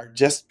 are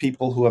just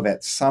people who have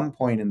at some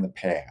point in the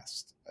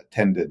past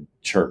attended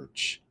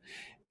church.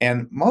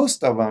 And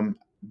most of them,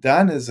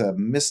 done is a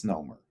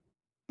misnomer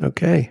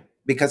Okay.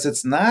 because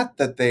it's not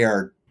that they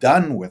are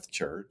done with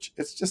church,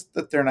 it's just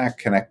that they're not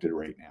connected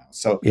right now.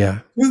 So Yeah.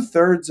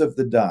 2/3 of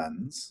the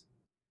Duns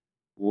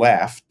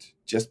left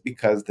just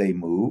because they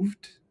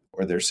moved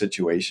or their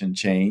situation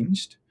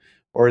changed,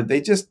 or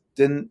they just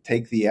didn't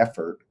take the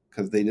effort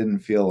because they didn't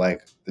feel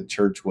like the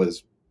church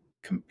was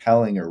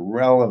compelling or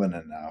relevant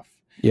enough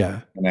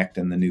Yeah. connect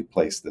in the new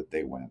place that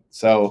they went.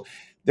 So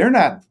they're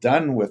not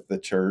done with the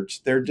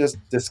church, they're just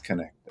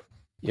disconnected.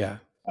 Yeah.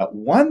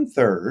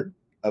 1/3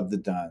 of the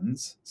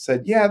Duns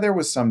said, yeah, there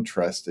was some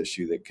trust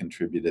issue that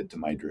contributed to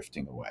my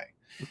drifting away.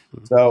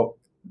 Mhm. So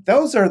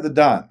those are the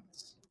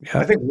dones. I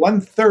Yeah. think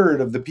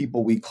 1/3 of the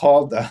people we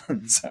call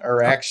dones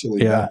are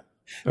actually done.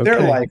 Yeah. They're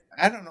Okay. like,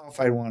 I don't know if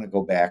I want to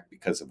go back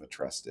because of a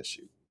trust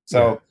issue. Yeah.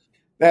 So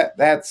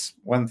that's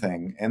one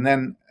thing. And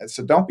then,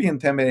 so don't be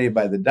intimidated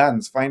by the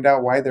dones. Find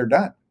out why they're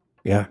done.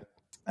 Yeah.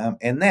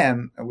 And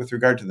then, with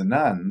regard to the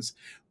nuns,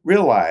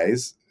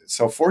 realize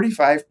so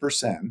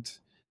 45%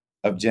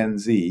 of Gen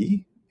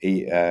Z,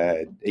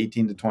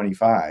 18 to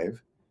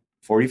 25,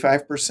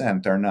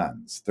 45% are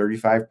nuns,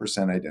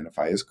 35%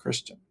 identify as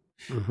Christian.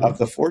 Hmm. Of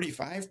the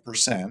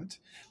 45%,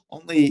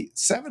 only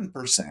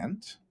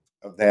 7%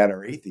 of that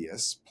are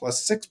atheists,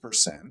 plus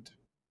 6%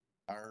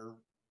 are,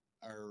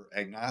 are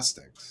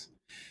agnostics.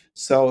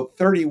 So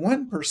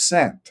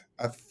 31%,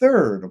 a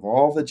third of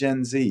all the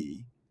Gen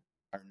Z,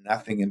 are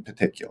nothing in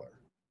particular.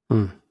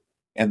 Mm.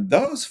 And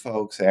those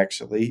folks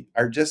actually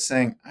are just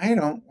saying, I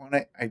don't want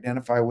to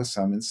identify with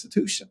some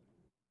institution,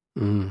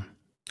 Mm.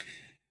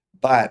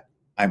 but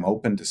I'm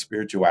open to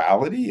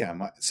spirituality.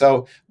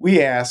 So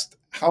we asked,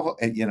 how,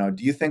 do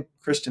you think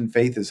Christian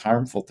faith is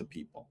harmful to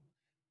people?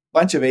 A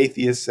bunch of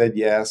atheists said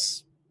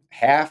yes.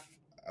 Half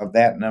of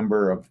that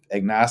number of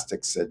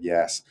agnostics said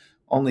yes.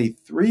 Only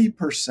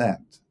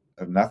 3%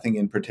 of nothing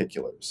in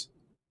particulars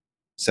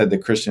said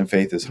that Christian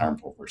faith is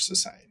harmful for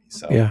society.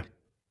 So Yeah.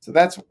 So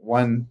that's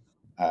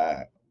uh,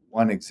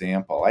 one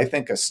example. I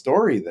think a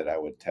story that I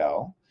would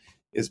tell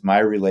is my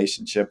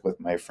relationship with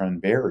my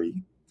friend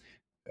Barry.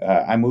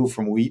 I moved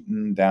from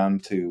Wheaton down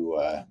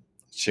to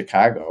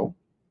Chicago,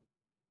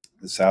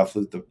 the South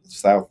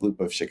Loop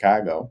of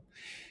Chicago,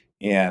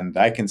 and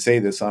I can say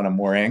this on a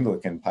more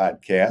Anglican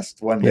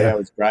podcast. One day Yeah. I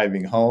was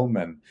driving home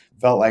and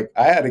felt like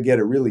I had to get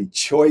a really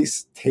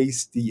choice,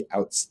 tasty,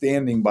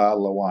 outstanding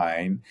bottle of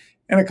wine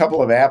and a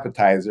couple of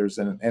appetizers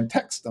and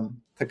text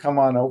them to come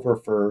on over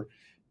for,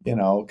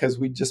 because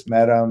we just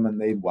met them and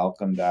they'd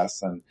welcomed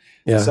us. And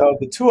Yeah. so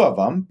the two of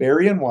them,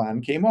 Barry and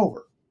Juan, came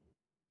over.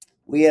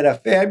 We had a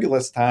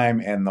fabulous time,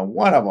 and the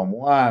one of them,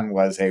 Juan,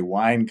 was a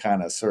wine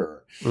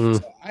connoisseur. Mm.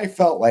 So I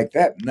felt like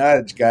that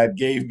nudge God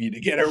gave me to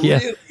get a Yeah.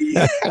 really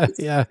Yeah.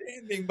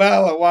 outstanding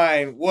bottle of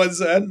wine was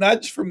a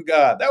nudge from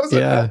God. That was a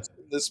Yeah. nudge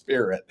from the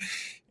Spirit.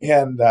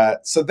 And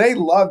so they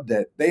loved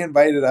it. They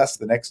invited us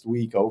the next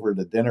week over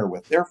to dinner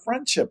with their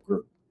friendship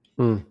group.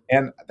 Mm.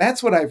 And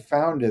that's what I've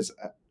found is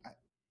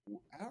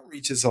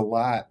outreach is a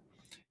lot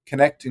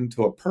connecting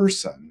to a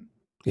person,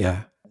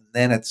 Yeah. and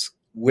then it's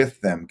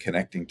with them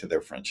connecting to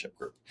their friendship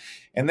group.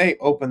 And they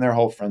opened their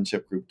whole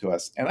friendship group to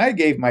us. And I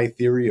gave my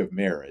theory of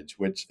marriage,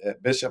 which,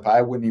 Bishop,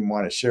 I wouldn't even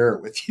want to share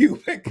it with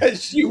you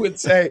because you would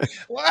say,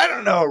 well, I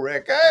don't know,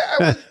 Rick.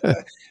 Yeah.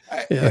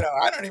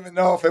 I don't even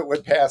know if it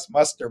would pass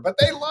muster, but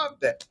they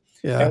loved it.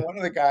 And Yeah. one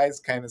of the guys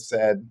kind of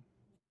said,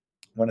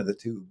 one of the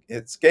two,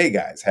 it's gay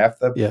guys. Half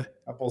the Yeah.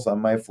 couples on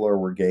my floor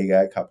were gay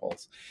guy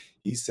couples.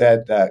 He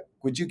said,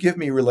 would you give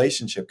me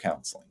relationship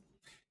counseling?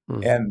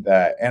 Mm.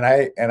 And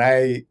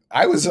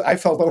I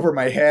felt over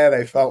my head.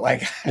 I felt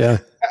like I Yeah.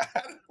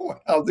 don't know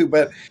what I'll do,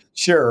 but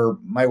sure,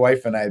 my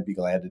wife and I'd be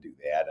glad to do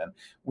that. And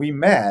we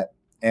met,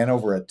 and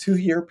over a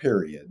 2-year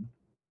period,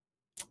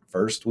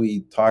 first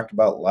we talked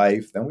about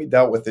life, then we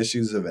dealt with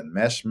issues of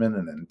enmeshment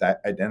and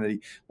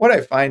identity. What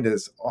I find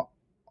is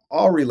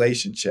all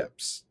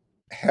relationships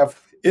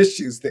have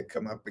issues that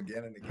come up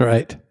again and again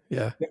Right.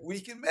 Yeah. that we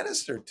can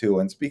minister to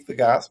and speak the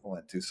gospel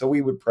into. So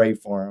we would pray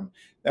for him.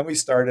 Then we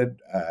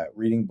started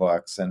reading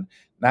books. And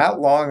not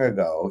long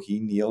ago, he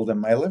kneeled in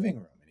my living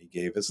room and he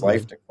gave his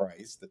life Mm. to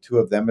Christ. The two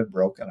of them had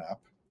broken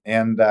up.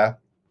 And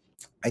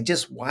I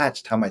just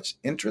watched how much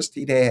interest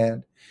he'd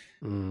had.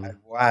 I Mm.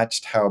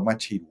 watched how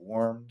much he'd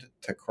warmed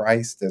to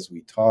Christ as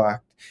we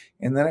talked.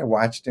 And then I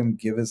watched him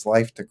give his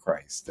life to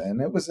Christ. And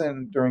it was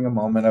during a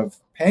moment of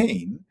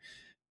pain,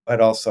 but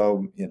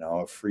also,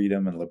 of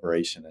freedom and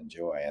liberation and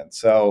joy. And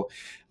so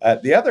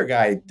the other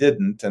guy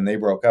didn't, and they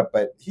broke up,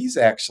 but he's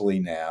actually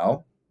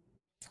now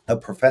a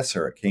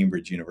professor at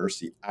Cambridge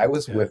University. I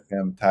was Yeah. with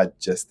him, Todd,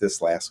 just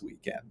this last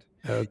weekend.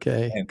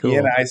 Okay. And he and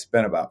Cool. I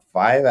spent about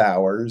 5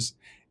 hours,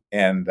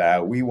 and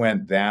we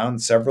went down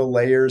several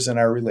layers in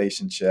our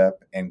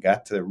relationship and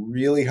got to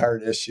really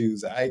hard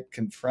issues. I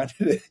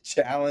confronted and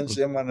challenged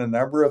Mm. him on a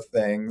number of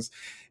things.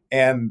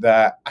 And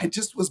I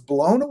just was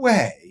blown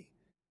away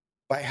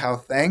by how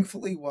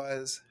thankful he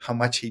was, how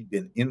much he'd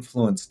been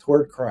influenced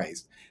toward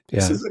Christ.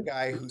 This Yeah. is a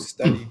guy who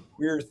studied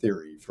queer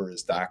theory for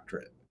his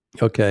doctorate,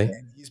 Okay.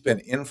 and he's been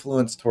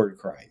influenced toward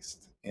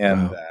Christ.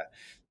 And Wow.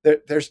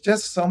 there's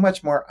just so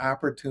much more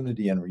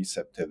opportunity and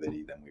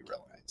receptivity than we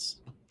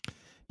realize.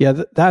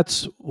 Yeah.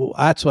 That's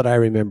what I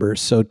remember.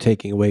 So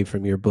taking away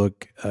from your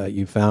book,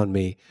 You Found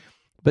Me.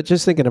 But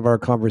just thinking of our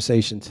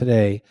conversation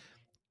today,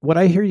 what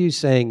I hear you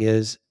saying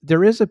is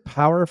there is a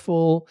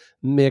powerful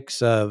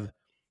mix of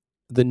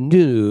the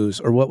news,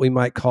 or what we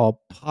might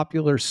call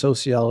popular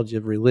sociology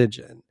of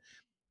religion,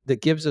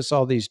 that gives us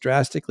all these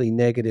drastically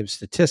negative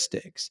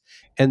statistics.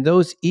 And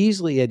those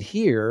easily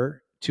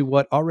adhere to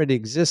what already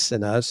exists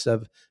in us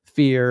of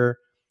fear,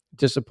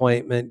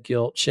 disappointment,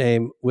 guilt,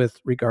 shame with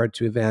regard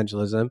to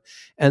evangelism.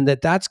 And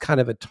that's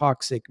kind of a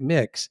toxic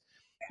mix.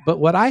 But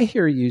what I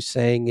hear you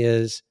saying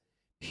is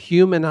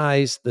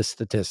humanize the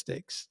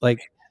statistics. Like,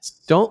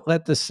 don't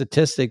let the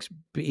statistics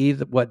be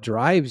what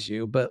drives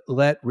you, but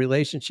let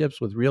relationships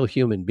with real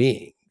human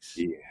beings.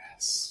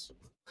 Yes.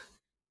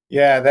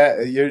 Yeah,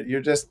 that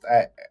you're just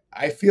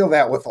I feel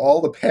that with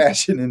all the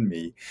passion in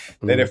me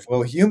that Mm, if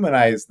we'll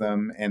humanize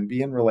them and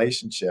be in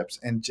relationships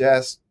and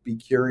just be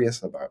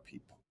curious about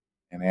people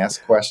and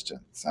ask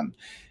questions and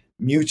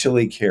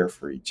mutually care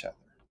for each other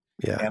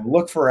yeah. and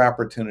look for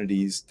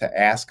opportunities to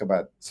ask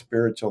about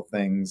spiritual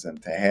things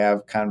and to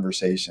have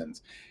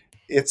conversations,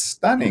 it's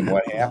stunning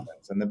what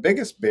happens. And the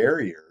biggest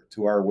barrier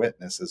to our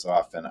witness is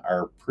often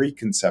our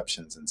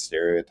preconceptions and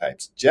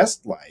stereotypes,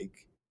 just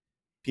like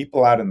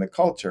people out in the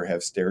culture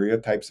have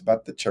stereotypes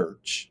about the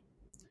church.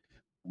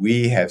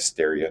 We have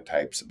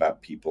stereotypes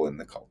about people in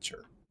the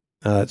culture.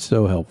 That's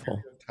so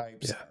helpful.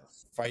 Stereotypes Yeah. of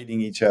fighting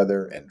each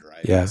other and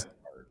driving Yeah. us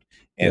apart.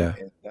 And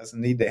Yeah. it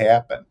doesn't need to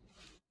happen.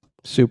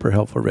 Super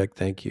helpful, Rick.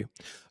 Thank you.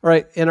 All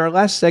right. In our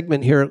last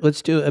segment here,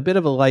 let's do a bit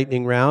of a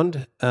lightning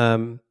round.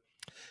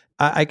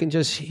 I can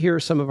just hear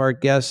some of our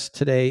guests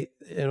today,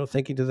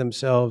 thinking to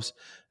themselves,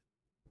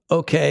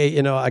 okay,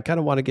 I kind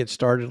of want to get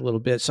started a little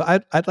bit. So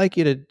I'd like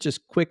you to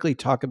just quickly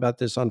talk about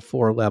this on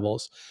 4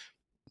 levels.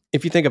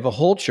 If you think of a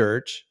whole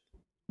church,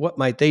 what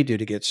might they do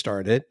to get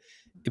started?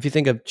 If you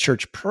think of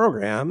church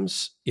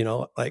programs,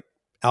 like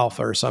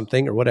Alpha or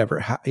something or whatever,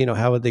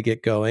 how would they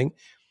get going?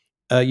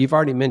 You've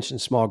already mentioned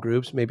small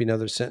groups, maybe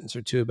another sentence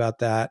or two about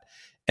that.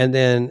 And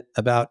then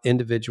about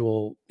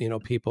individual,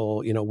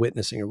 people,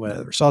 witnessing or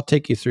whatever. So I'll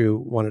take you through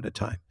one at a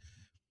time.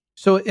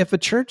 So if a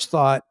church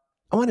thought,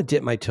 I want to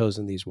dip my toes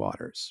in these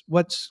waters,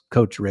 what's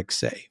Coach Rick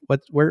say?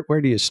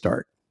 Where do you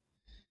start?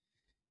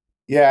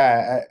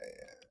 Yeah.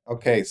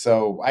 Okay.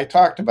 So I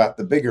talked about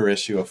the bigger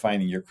issue of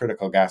finding your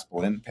critical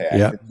gospel impact.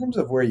 Yeah. In terms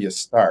of where you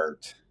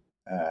start,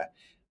 uh,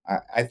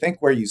 I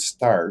think where you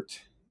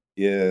start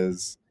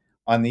is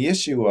on the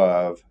issue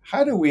of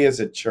how do we as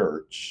a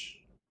church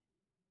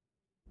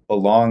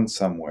belong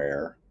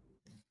somewhere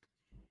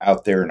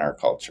out there in our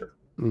culture.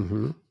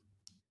 Mm-hmm.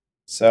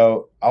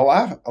 So a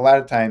lot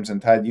of times,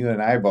 and Todd, you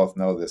and I both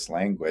know this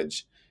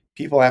language.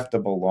 People have to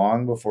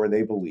belong before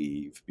they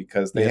believe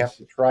because they have Yes.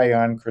 to try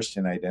on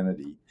Christian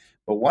identity.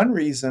 But one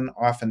reason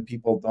often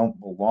people don't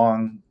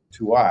belong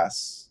to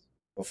us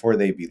before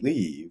they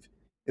believe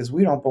is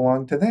we don't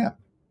belong to them.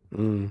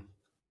 Mm.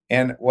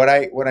 And what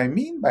I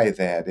mean by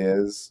that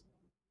is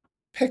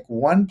pick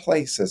one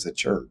place as a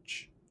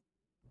church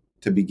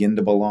to begin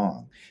to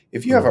belong.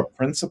 If you have a Mm.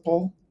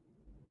 principal,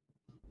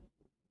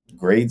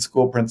 grade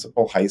school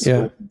principal, high Yeah.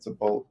 school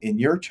principal in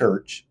your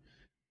church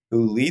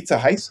who leads a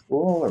high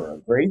school or a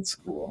grade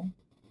school,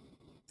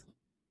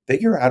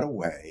 figure out a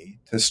way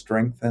to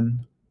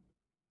strengthen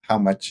how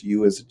much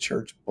you as a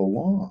church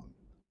belong.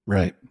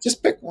 Right.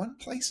 Just pick one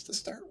place to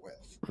start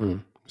with.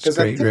 Mm. It's Because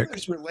great, until Rick.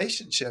 there's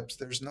relationships,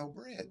 there's no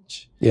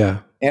bridge.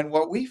 Yeah. And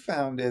what we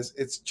found is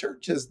it's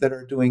churches that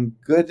are doing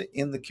good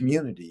in the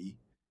community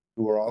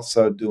who are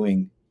also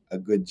doing a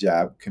good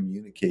job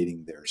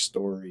communicating their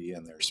story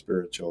and their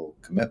spiritual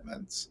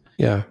commitments.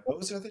 Yeah.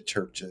 Those are the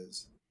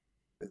churches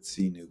that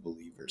see new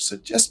believers. So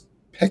just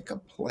pick a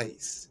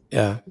place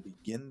Yeah. to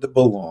begin to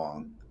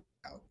belong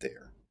out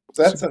there.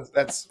 So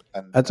It's,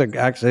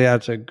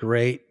 that's a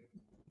great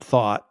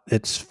thought.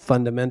 It's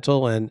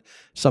fundamental and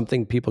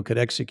something people could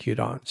execute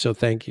on. So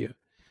thank you.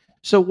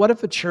 So what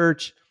if a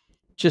church,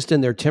 just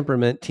in their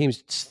temperament,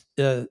 teams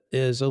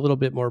is a little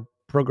bit more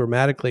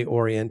programmatically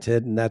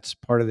oriented, and that's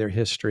part of their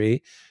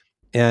history.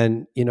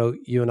 And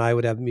you and I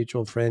would have a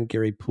mutual friend,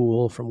 Gary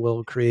Poole from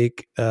Willow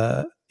Creek,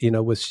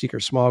 with seeker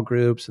small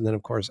groups, and then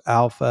of course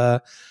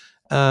Alpha.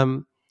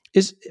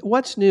 Is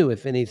what's new,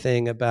 if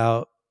anything,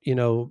 about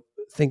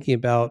thinking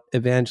about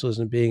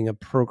evangelism being a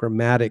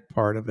programmatic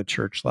part of a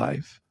church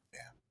life?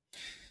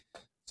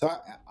 So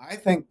I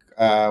think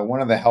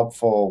one of the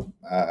helpful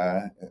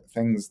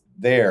things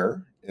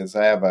there is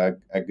I have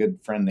a good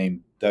friend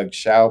named Doug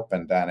Schaup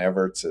and Don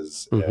Everts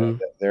is Mm-hmm.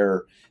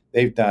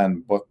 they've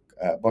done book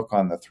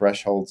on the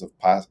thresholds of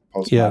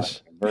postmodern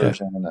Yes. Yeah.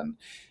 conversion, and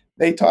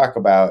they talk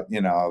about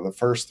the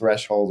first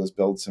threshold is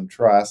build some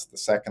trust, the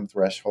second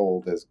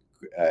threshold is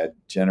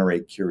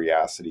generate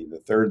curiosity, the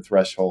third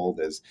threshold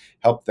is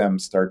help them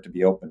start to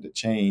be open to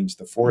change,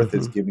 the fourth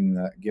is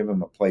Mm-hmm. give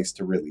them a place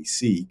to really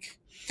seek,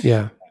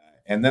 Yeah.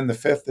 and then the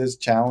fifth is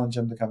challenge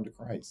them to come to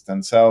Christ,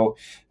 and so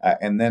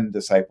and then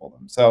disciple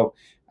them. So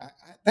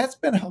that's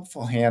been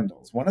helpful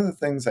handles. One of the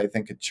things I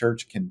think a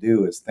church can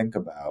do is think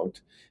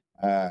about,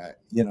 uh,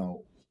 you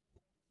know,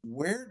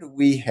 where do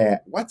we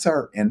have? What's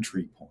our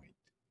entry point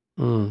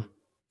Mm.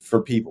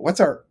 for people? What's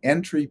our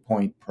entry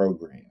point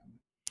program?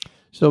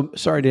 So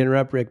sorry to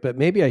interrupt, Rick, but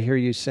maybe I hear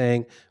you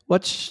saying,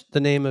 "What's the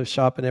name of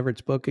Shop and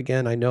Everett's book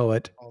again?" I know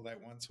it. All that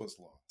once was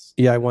lost.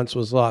 Yeah, I once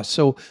was lost.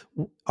 So,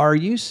 are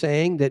you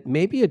saying that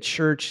maybe a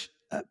church,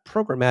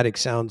 programmatic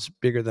sounds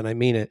bigger than I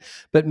mean it,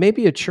 but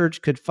maybe a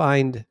church could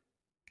find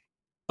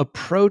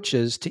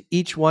approaches to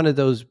each one of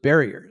those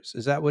barriers?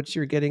 Is that what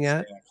you're getting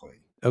at? Exactly.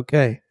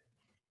 Okay.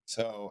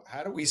 So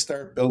how do we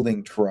start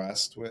building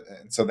trust?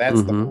 And so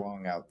that's the Mm-hmm.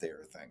 belong out there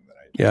thing that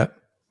I do. Yeah.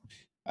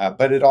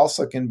 But it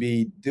also can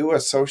be do a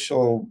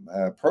social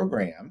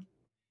program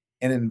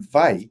and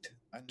invite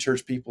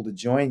unchurched people to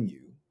join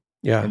you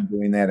Yeah. in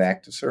doing that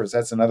act of service.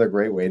 That's another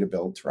great way to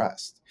build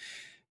trust.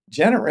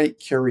 Generate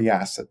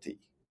curiosity.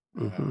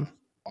 Mm-hmm.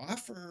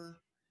 Offer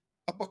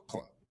a book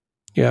club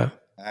Yeah.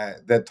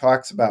 that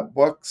talks about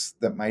books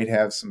that might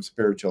have some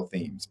spiritual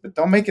themes, but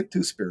don't make it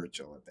too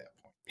spiritual at that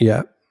point.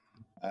 Yeah.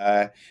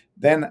 Uh,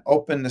 then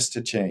openness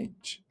to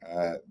change.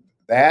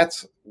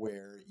 That's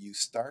where you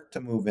start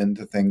to move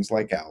into things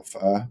like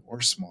alpha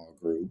or small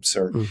groups,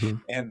 or Mm-hmm.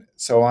 and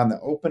so on the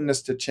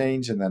openness to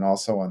change, and then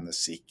also on the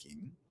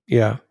seeking.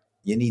 Yeah.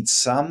 You need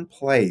some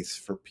place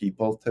for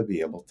people to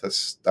be able to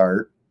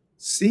start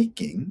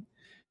seeking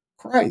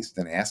Christ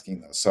and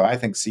asking those. So I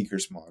think seeker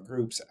small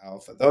groups,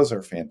 alpha, those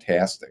are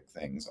fantastic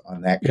things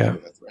on that kind Yeah.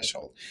 of a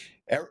threshold.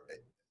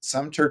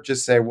 Some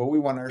churches say, well, we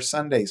want our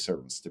Sunday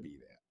service to be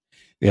that.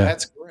 Yeah.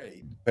 That's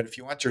great. But if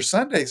you want your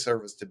Sunday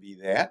service to be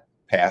that,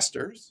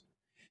 pastors,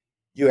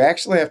 you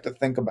actually have to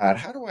think about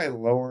how do I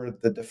lower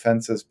the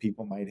defenses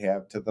people might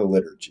have to the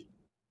liturgy?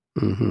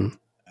 Mm-hmm.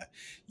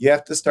 You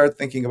have to start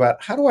thinking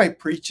about how do I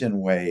preach in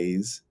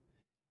ways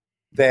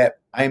that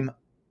I'm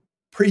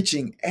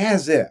preaching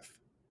as if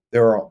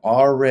there are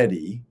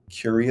already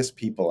curious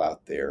people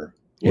out there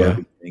who are Yeah.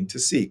 beginning to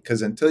see.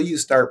 Because until you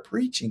start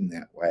preaching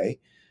that way,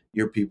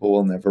 your people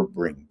will never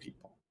bring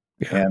people.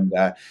 Yeah.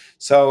 And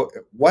so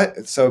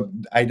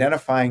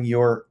identifying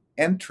your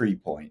entry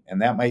point,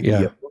 and that might be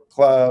Yeah. a book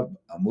club,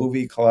 a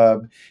movie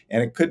club,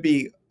 and it could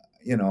be,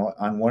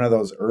 on one of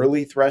those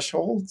early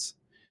thresholds.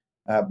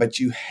 But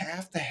you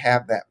have to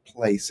have that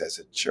place as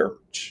a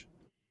church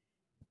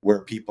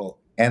where people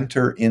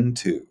enter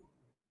into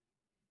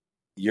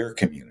your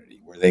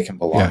community where they can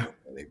belong Yeah. with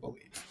where they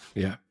believe.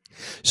 Yeah.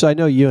 So I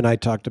know you and I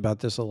talked about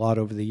this a lot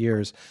over the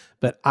years,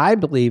 but I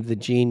believe the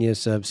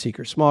genius of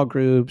secret small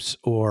groups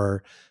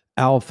or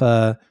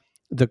alpha,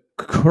 the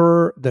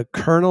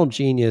kernel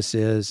genius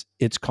is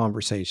it's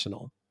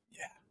conversational.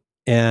 Yeah.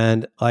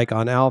 And like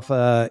on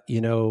alpha,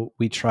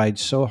 we tried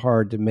so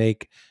hard to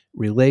make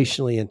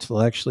relationally,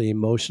 intellectually,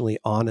 emotionally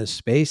honest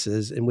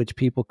spaces in which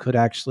people could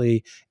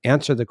actually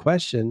answer the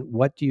question,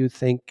 what do you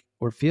think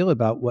or feel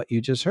about what you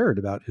just heard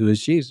about who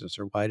is Jesus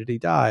or why did he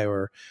die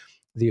or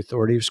the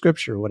authority of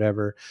scripture or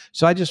whatever.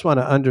 So I just want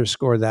to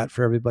underscore that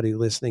for everybody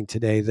listening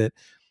today, that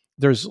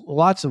there's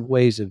lots of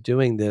ways of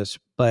doing this,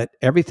 but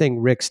everything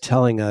Rick's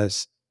telling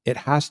us, it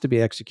has to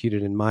be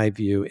executed, in my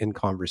view, in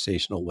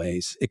conversational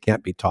ways. It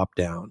can't be top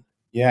down.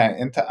 Yeah.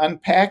 And to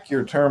unpack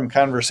your term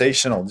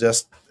conversational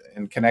just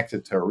and connect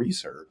it to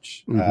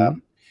research, Mm-hmm.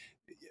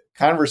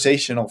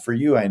 conversational for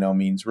you, I know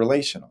means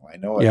relational. I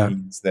know it Yeah.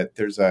 means that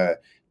there's a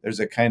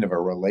kind of a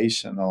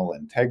relational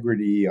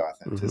integrity, Mm-hmm.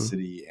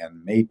 authenticity,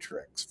 and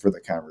matrix for the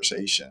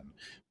conversation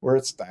where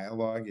it's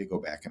dialogue. You go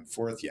back and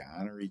forth, you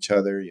honor each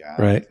other, you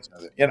honor Right. each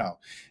other.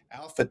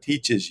 Alpha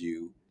teaches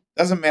you,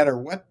 doesn't matter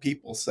what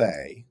people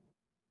say,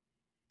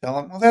 tell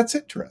them, well, that's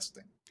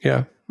interesting.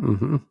 Yeah.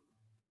 Mm-hmm.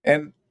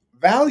 And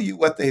value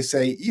what they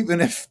say,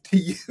 even if to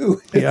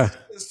you Yeah.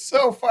 it's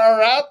so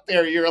far out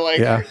there. You're like,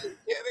 are Yeah. you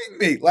kidding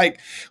me? Like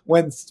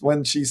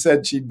when she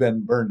said she'd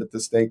been burned at the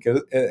stake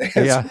as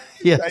Yeah.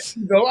 Yes.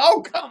 you go,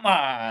 oh come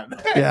on.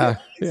 Yeah.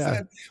 I Yeah.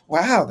 said,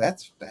 wow,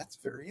 that's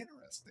very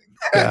interesting.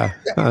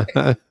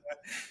 Yeah.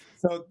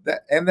 So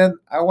that, and then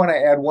I want to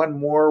add one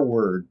more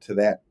word to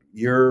that,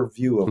 your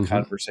view of Mm-hmm.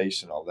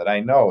 conversational that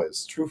I know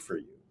is true for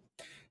you.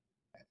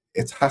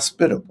 It's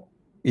hospitable.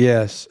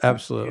 Yes, And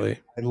absolutely.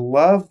 I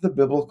love the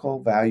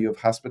biblical value of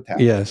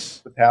hospitality.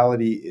 Yes.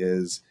 Hospitality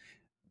is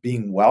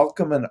being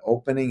welcome and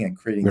opening and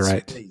creating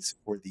Right. space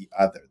for the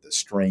other, the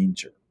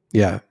stranger,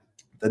 Yeah.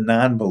 the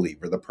non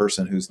believer, the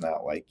person who's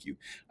not like you.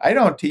 I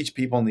don't teach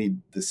people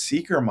need the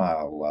seeker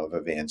model of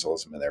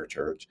evangelism in their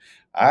church.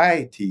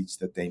 I teach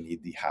that they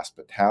need the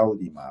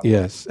hospitality model.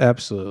 Yes,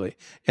 absolutely.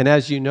 And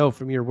as you know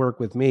from your work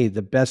with me,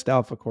 the best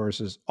alpha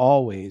courses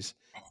always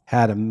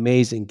had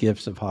amazing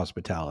gifts of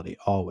hospitality,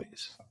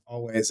 always.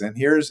 Always. And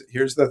here's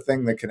the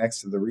thing that connects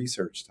to the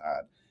research,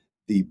 Todd.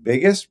 The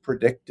biggest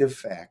predictive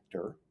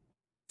factor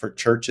for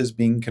churches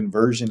being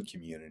conversion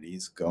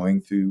communities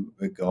growing through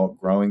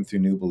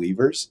new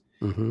believers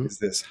Mm-hmm. is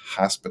this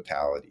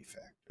hospitality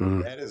factor.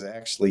 Mm. That is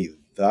actually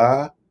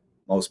the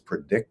most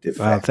predictive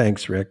Wow, factor.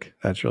 thanks, Rick.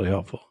 That's really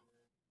helpful.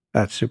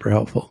 That's super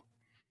helpful.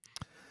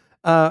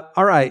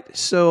 All right.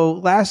 So,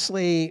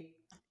 lastly,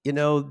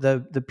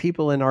 the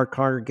people in our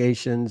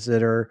congregations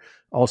that are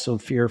also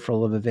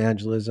fearful of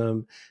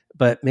evangelism,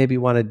 but maybe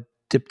want to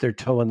dip their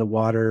toe in the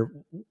water.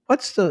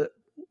 What's the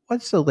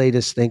what's the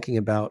latest thinking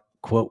about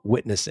quote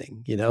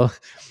witnessing?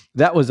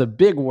 That was a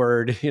big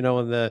word, in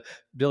the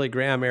Billy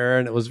Graham era,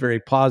 and it was very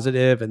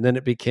positive, and then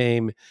it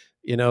became,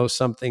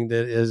 something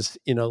that is,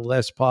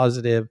 less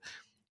positive.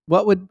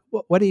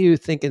 What are you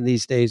thinking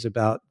these days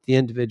about the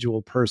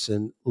individual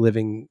person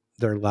living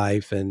their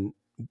life and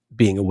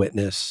being a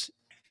witness?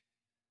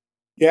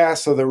 Yeah,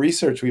 so the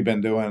research we've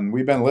been doing,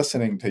 we've been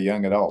listening to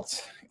young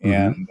adults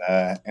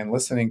and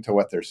listening to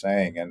what they're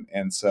saying.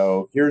 And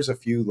so here's a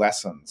few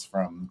lessons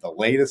from the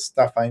latest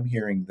stuff I'm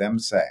hearing them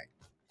say.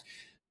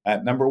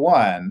 Number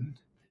one,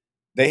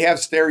 they have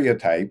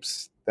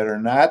stereotypes that are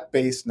not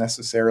based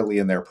necessarily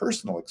in their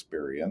personal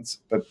experience,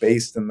 but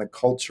based in the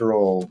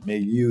cultural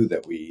milieu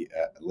that we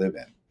live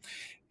in.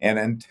 And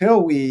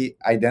until we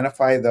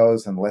identify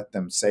those and let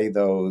them say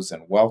those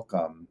and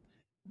welcome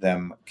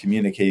them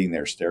communicating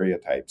their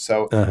stereotypes.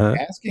 So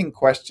asking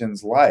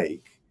questions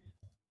like,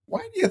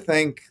 why do you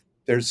think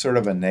there's sort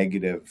of a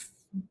negative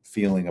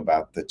feeling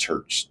about the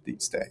church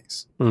these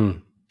days?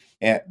 And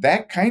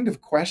that kind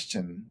of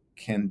question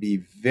can be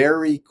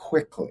very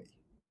quickly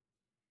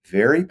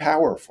very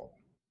powerful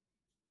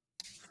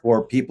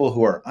for people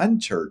who are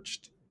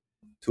unchurched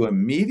to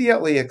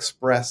immediately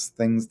express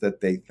things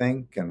that they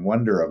think and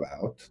wonder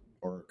about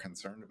or are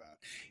concerned about.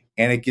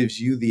 And it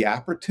gives you the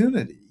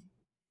opportunity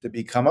to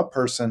become a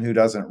person who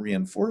doesn't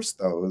reinforce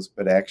those,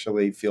 but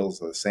actually feels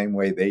the same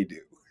way they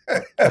do.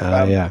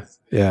 Yeah.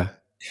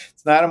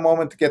 It's not a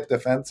moment to get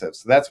defensive.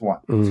 So that's one.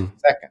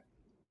 Second,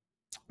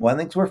 one of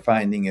the things we're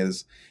finding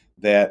is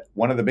that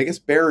one of the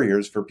biggest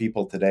barriers for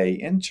people today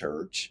in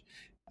church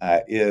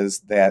is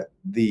that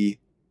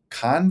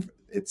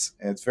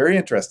it's very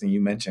interesting.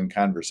 You mentioned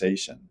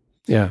conversation.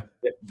 Yeah.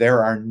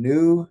 There are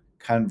new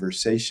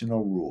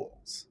conversational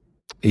rules.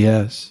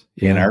 Yes.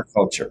 In our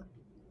culture.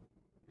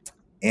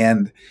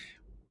 And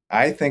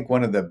I think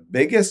one of the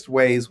biggest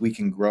ways we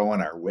can grow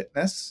in our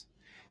witness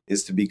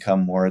is to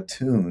become more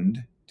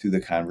attuned to the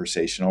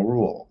conversational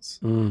rules.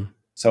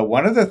 So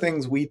one of the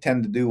things we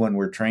tend to do when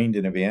we're trained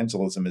in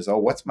evangelism is,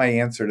 what's my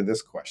answer to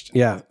this question?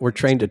 Yeah, we're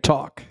trained to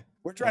talk.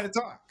 We're trying to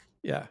talk.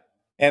 Yeah.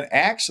 And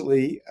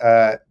actually,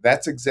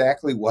 that's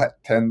exactly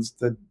what tends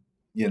to,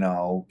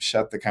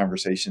 shut the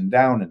conversation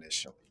down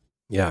initially.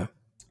 Yeah.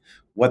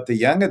 What the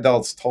young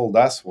adults told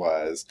us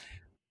was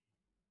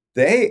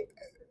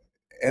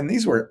and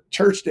these were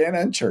churched and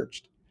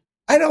unchurched,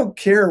 I don't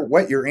care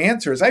what your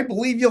answer is. I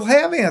believe you'll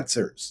have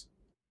answers.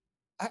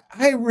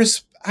 I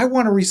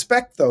want to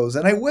respect those,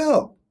 and I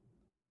will.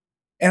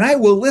 And I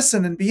will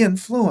listen and be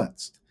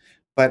influenced.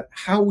 But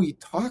how we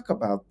talk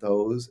about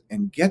those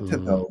and get to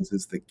those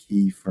is the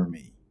key for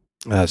me.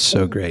 That's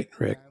so great,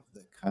 Rick.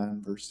 The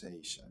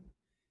conversation.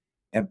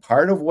 And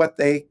part of what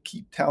they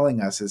keep telling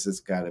us is it's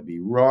got to be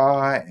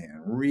raw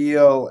and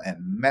real and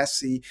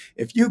messy.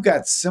 If you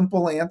got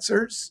simple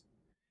answers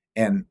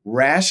and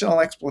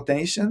rational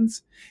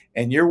explanations,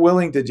 and you're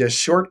willing to just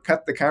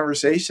shortcut the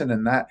conversation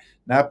and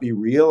not be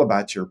real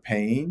about your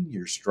pain,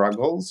 your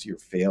struggles, your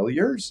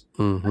failures,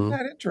 I'm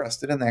not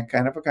interested in that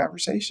kind of a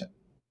conversation.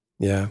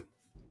 Yeah.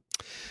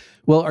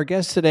 Well, our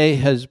guest today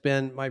has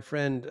been my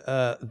friend,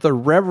 the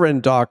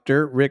Reverend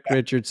Dr. Rick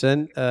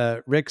Richardson.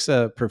 Rick's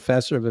a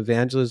professor of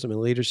evangelism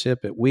and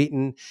leadership at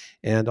Wheaton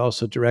and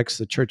also directs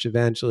the Church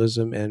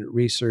Evangelism and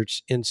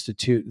Research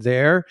Institute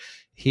there.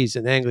 He's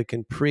an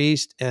Anglican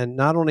priest and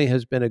not only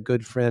has been a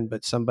good friend,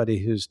 but somebody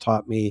who's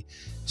taught me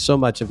so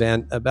much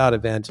about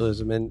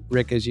evangelism. And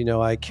Rick, as you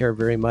know, I care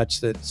very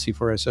much that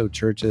C4SO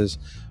churches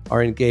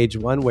are engaged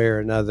one way or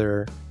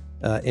another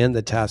in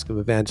the task of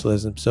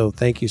evangelism. So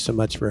thank you so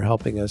much for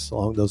helping us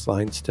along those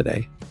lines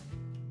today.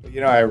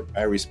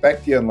 I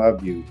respect you and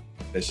love you,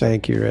 Bishop.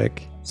 Thank you,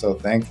 Rick. I'm so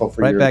thankful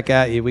for Right back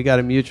at you. We got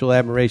a mutual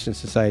admiration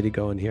society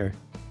going here.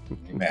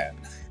 Amen.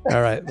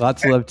 All right.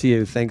 Lots of love to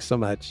you. Thanks so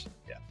much.